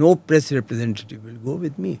go. No press representative will go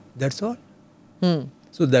with me. That's all.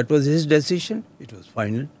 So that was his decision. It was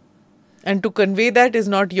final. And to convey that is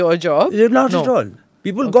not your job? Not at all.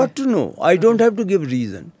 People got to know. I don't have to give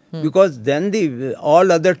reason. Because then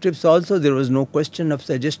all other trips also, there was no question of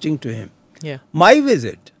suggesting to him. Yeah. My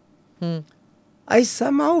visit, I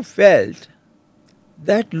somehow felt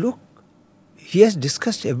that, look, he has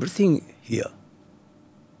discussed everything here.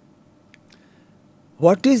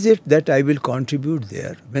 What is it that I will contribute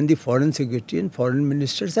there when the foreign secretary and foreign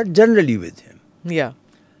ministers are generally with him? Yeah.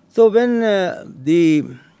 So when the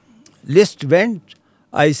list went,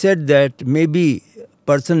 I said that maybe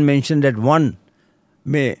person mentioned that one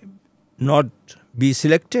may not be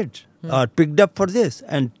selected or picked up for this,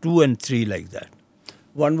 and 2 and 3 like that.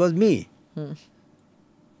 One was me.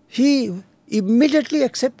 He immediately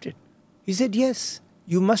accepted. He said, yes,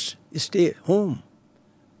 you must stay home,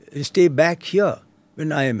 stay back here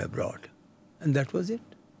when I am abroad. And that was it.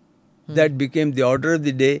 That became the order of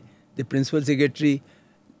the day. The principal secretary,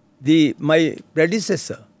 my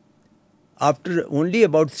predecessor, after only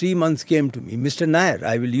about 3 months came to me, Mr. Nair,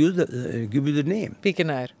 I will give you the name. P.K.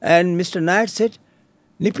 Nair. And Mr. Nair said,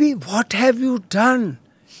 Nipi, what have you done?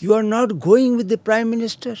 You are not going with the Prime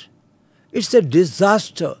Minister. It's a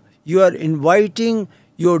disaster. You are inviting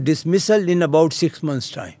your dismissal in about 6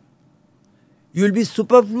 months' time. You will be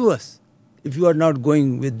superfluous if you are not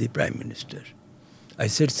going with the Prime Minister. I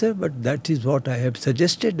said, sir, but that is what I have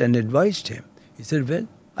suggested and advised him. He said, well,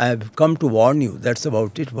 I have come to warn you. That's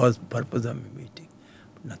about it. Was the purpose of my meeting.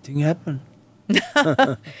 But nothing happened.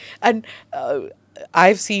 And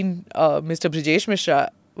I've seen Mr. Brijesh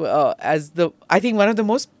Mishra as I think one of the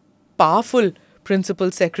most powerful principal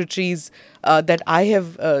secretaries that I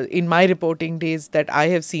have, in my reporting days, that I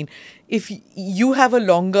have seen. If you have a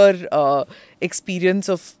longer experience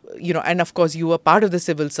of, and of course you are part of the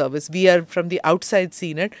civil service, we are from the outside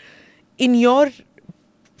seen it. In your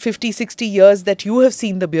 50, 60 years that you have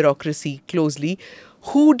seen the bureaucracy closely,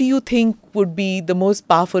 who do you think would be the most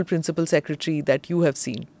powerful principal secretary that you have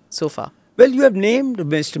seen so far? Well, you have named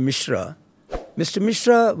Mr. Mishra. Mr.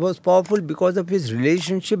 Mishra was powerful because of his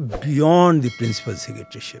relationship beyond the principal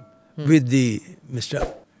secretaryship with the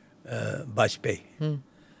Mr. Bajpayee.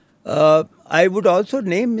 I would also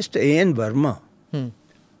name Mr. A.N. Verma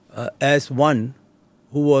as one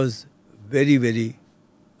who was very, very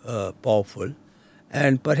powerful,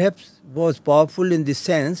 and perhaps was powerful in the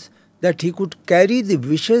sense that he could carry the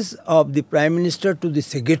wishes of the Prime Minister to the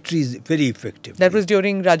secretaries very effectively. That was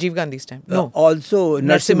during Rajiv Gandhi's time? No. Also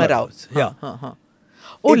Narasimha Rao's. Yeah.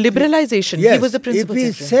 Oh, liberalization. Yes, he was the principal if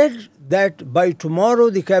he secretary. said that by tomorrow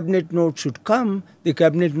the cabinet note should come, the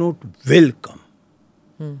cabinet note will come.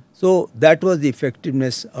 So that was the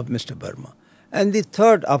effectiveness of Mr. Verma. And the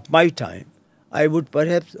third of my time, I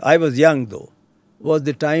was young though, was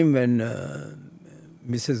the time when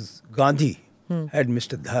Mrs. Gandhi had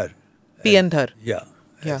Mr. Dhar. P.N. Dhar. Yeah.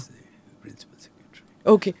 As the principal secretary.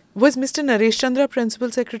 Okay. Was Mr. Narendra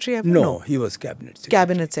principal secretary ever? No, he was cabinet secretary.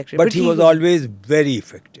 Cabinet secretary. But he was always very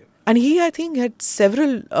effective. And he, I think, had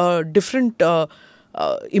several different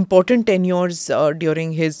important tenures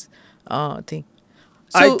during his thing.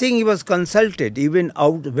 So, I think he was consulted even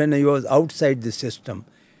when he was outside the system.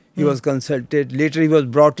 He was consulted. Later he was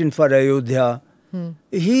brought in for Ayodhya.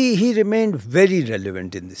 He remained very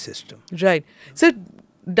relevant in the system. Right. So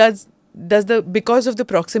because of the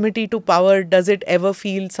proximity to power, does it ever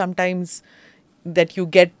feel sometimes that you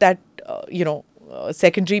get that,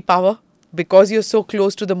 secondary power because you're so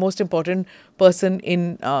close to the most important person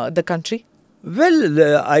in the country?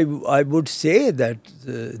 Well, I would say that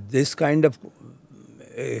this kind of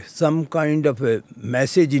some kind of a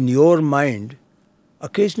message in your mind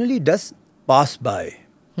occasionally does pass by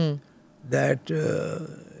that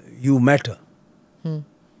you matter.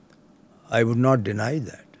 I would not deny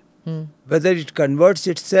that. Whether it converts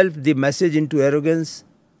itself, the message, into arrogance,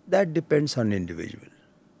 that depends on individual.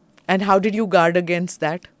 And how did you guard against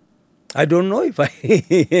that? I don't know if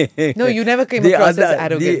I... No, you never came across as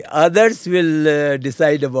arrogant. The others will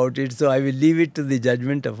decide about it, so I will leave it to the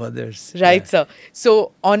judgment of others. Right, sir.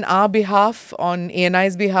 So on our behalf, on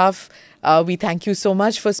ANI's behalf, we thank you so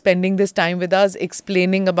much for spending this time with us,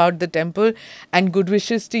 explaining about the temple, and good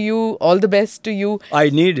wishes to you, all the best to you. I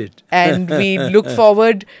need it. And we look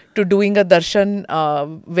forward to doing a darshan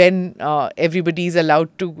when everybody is allowed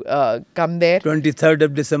to come there. 23rd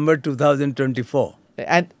of December 2024.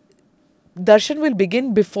 And darshan will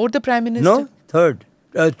begin before the Prime Minister? No,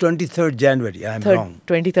 23rd January. I am wrong.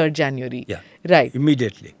 23rd January. Yeah. Right.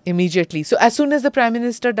 Immediately. So as soon as the Prime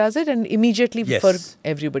Minister does it, and immediately Yes. for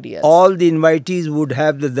everybody else. All the invitees would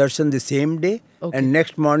have the darshan the same day, and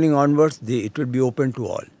next morning onwards, it will be open to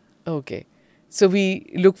all. Okay. So we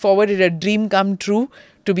look forward to a dream come true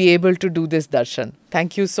to be able to do this darshan.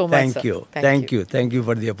 Thank you so much, Thank you. Thank you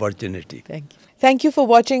for the opportunity. Thank you. Thank you for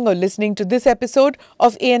watching or listening to this episode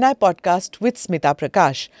of ANI Podcast with Smita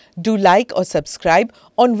Prakash. Do like or subscribe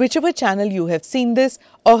on whichever channel you have seen this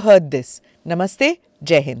or heard this. Namaste.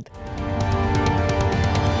 Jai Hind.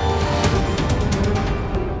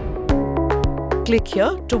 Click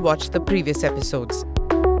here to watch the previous episodes.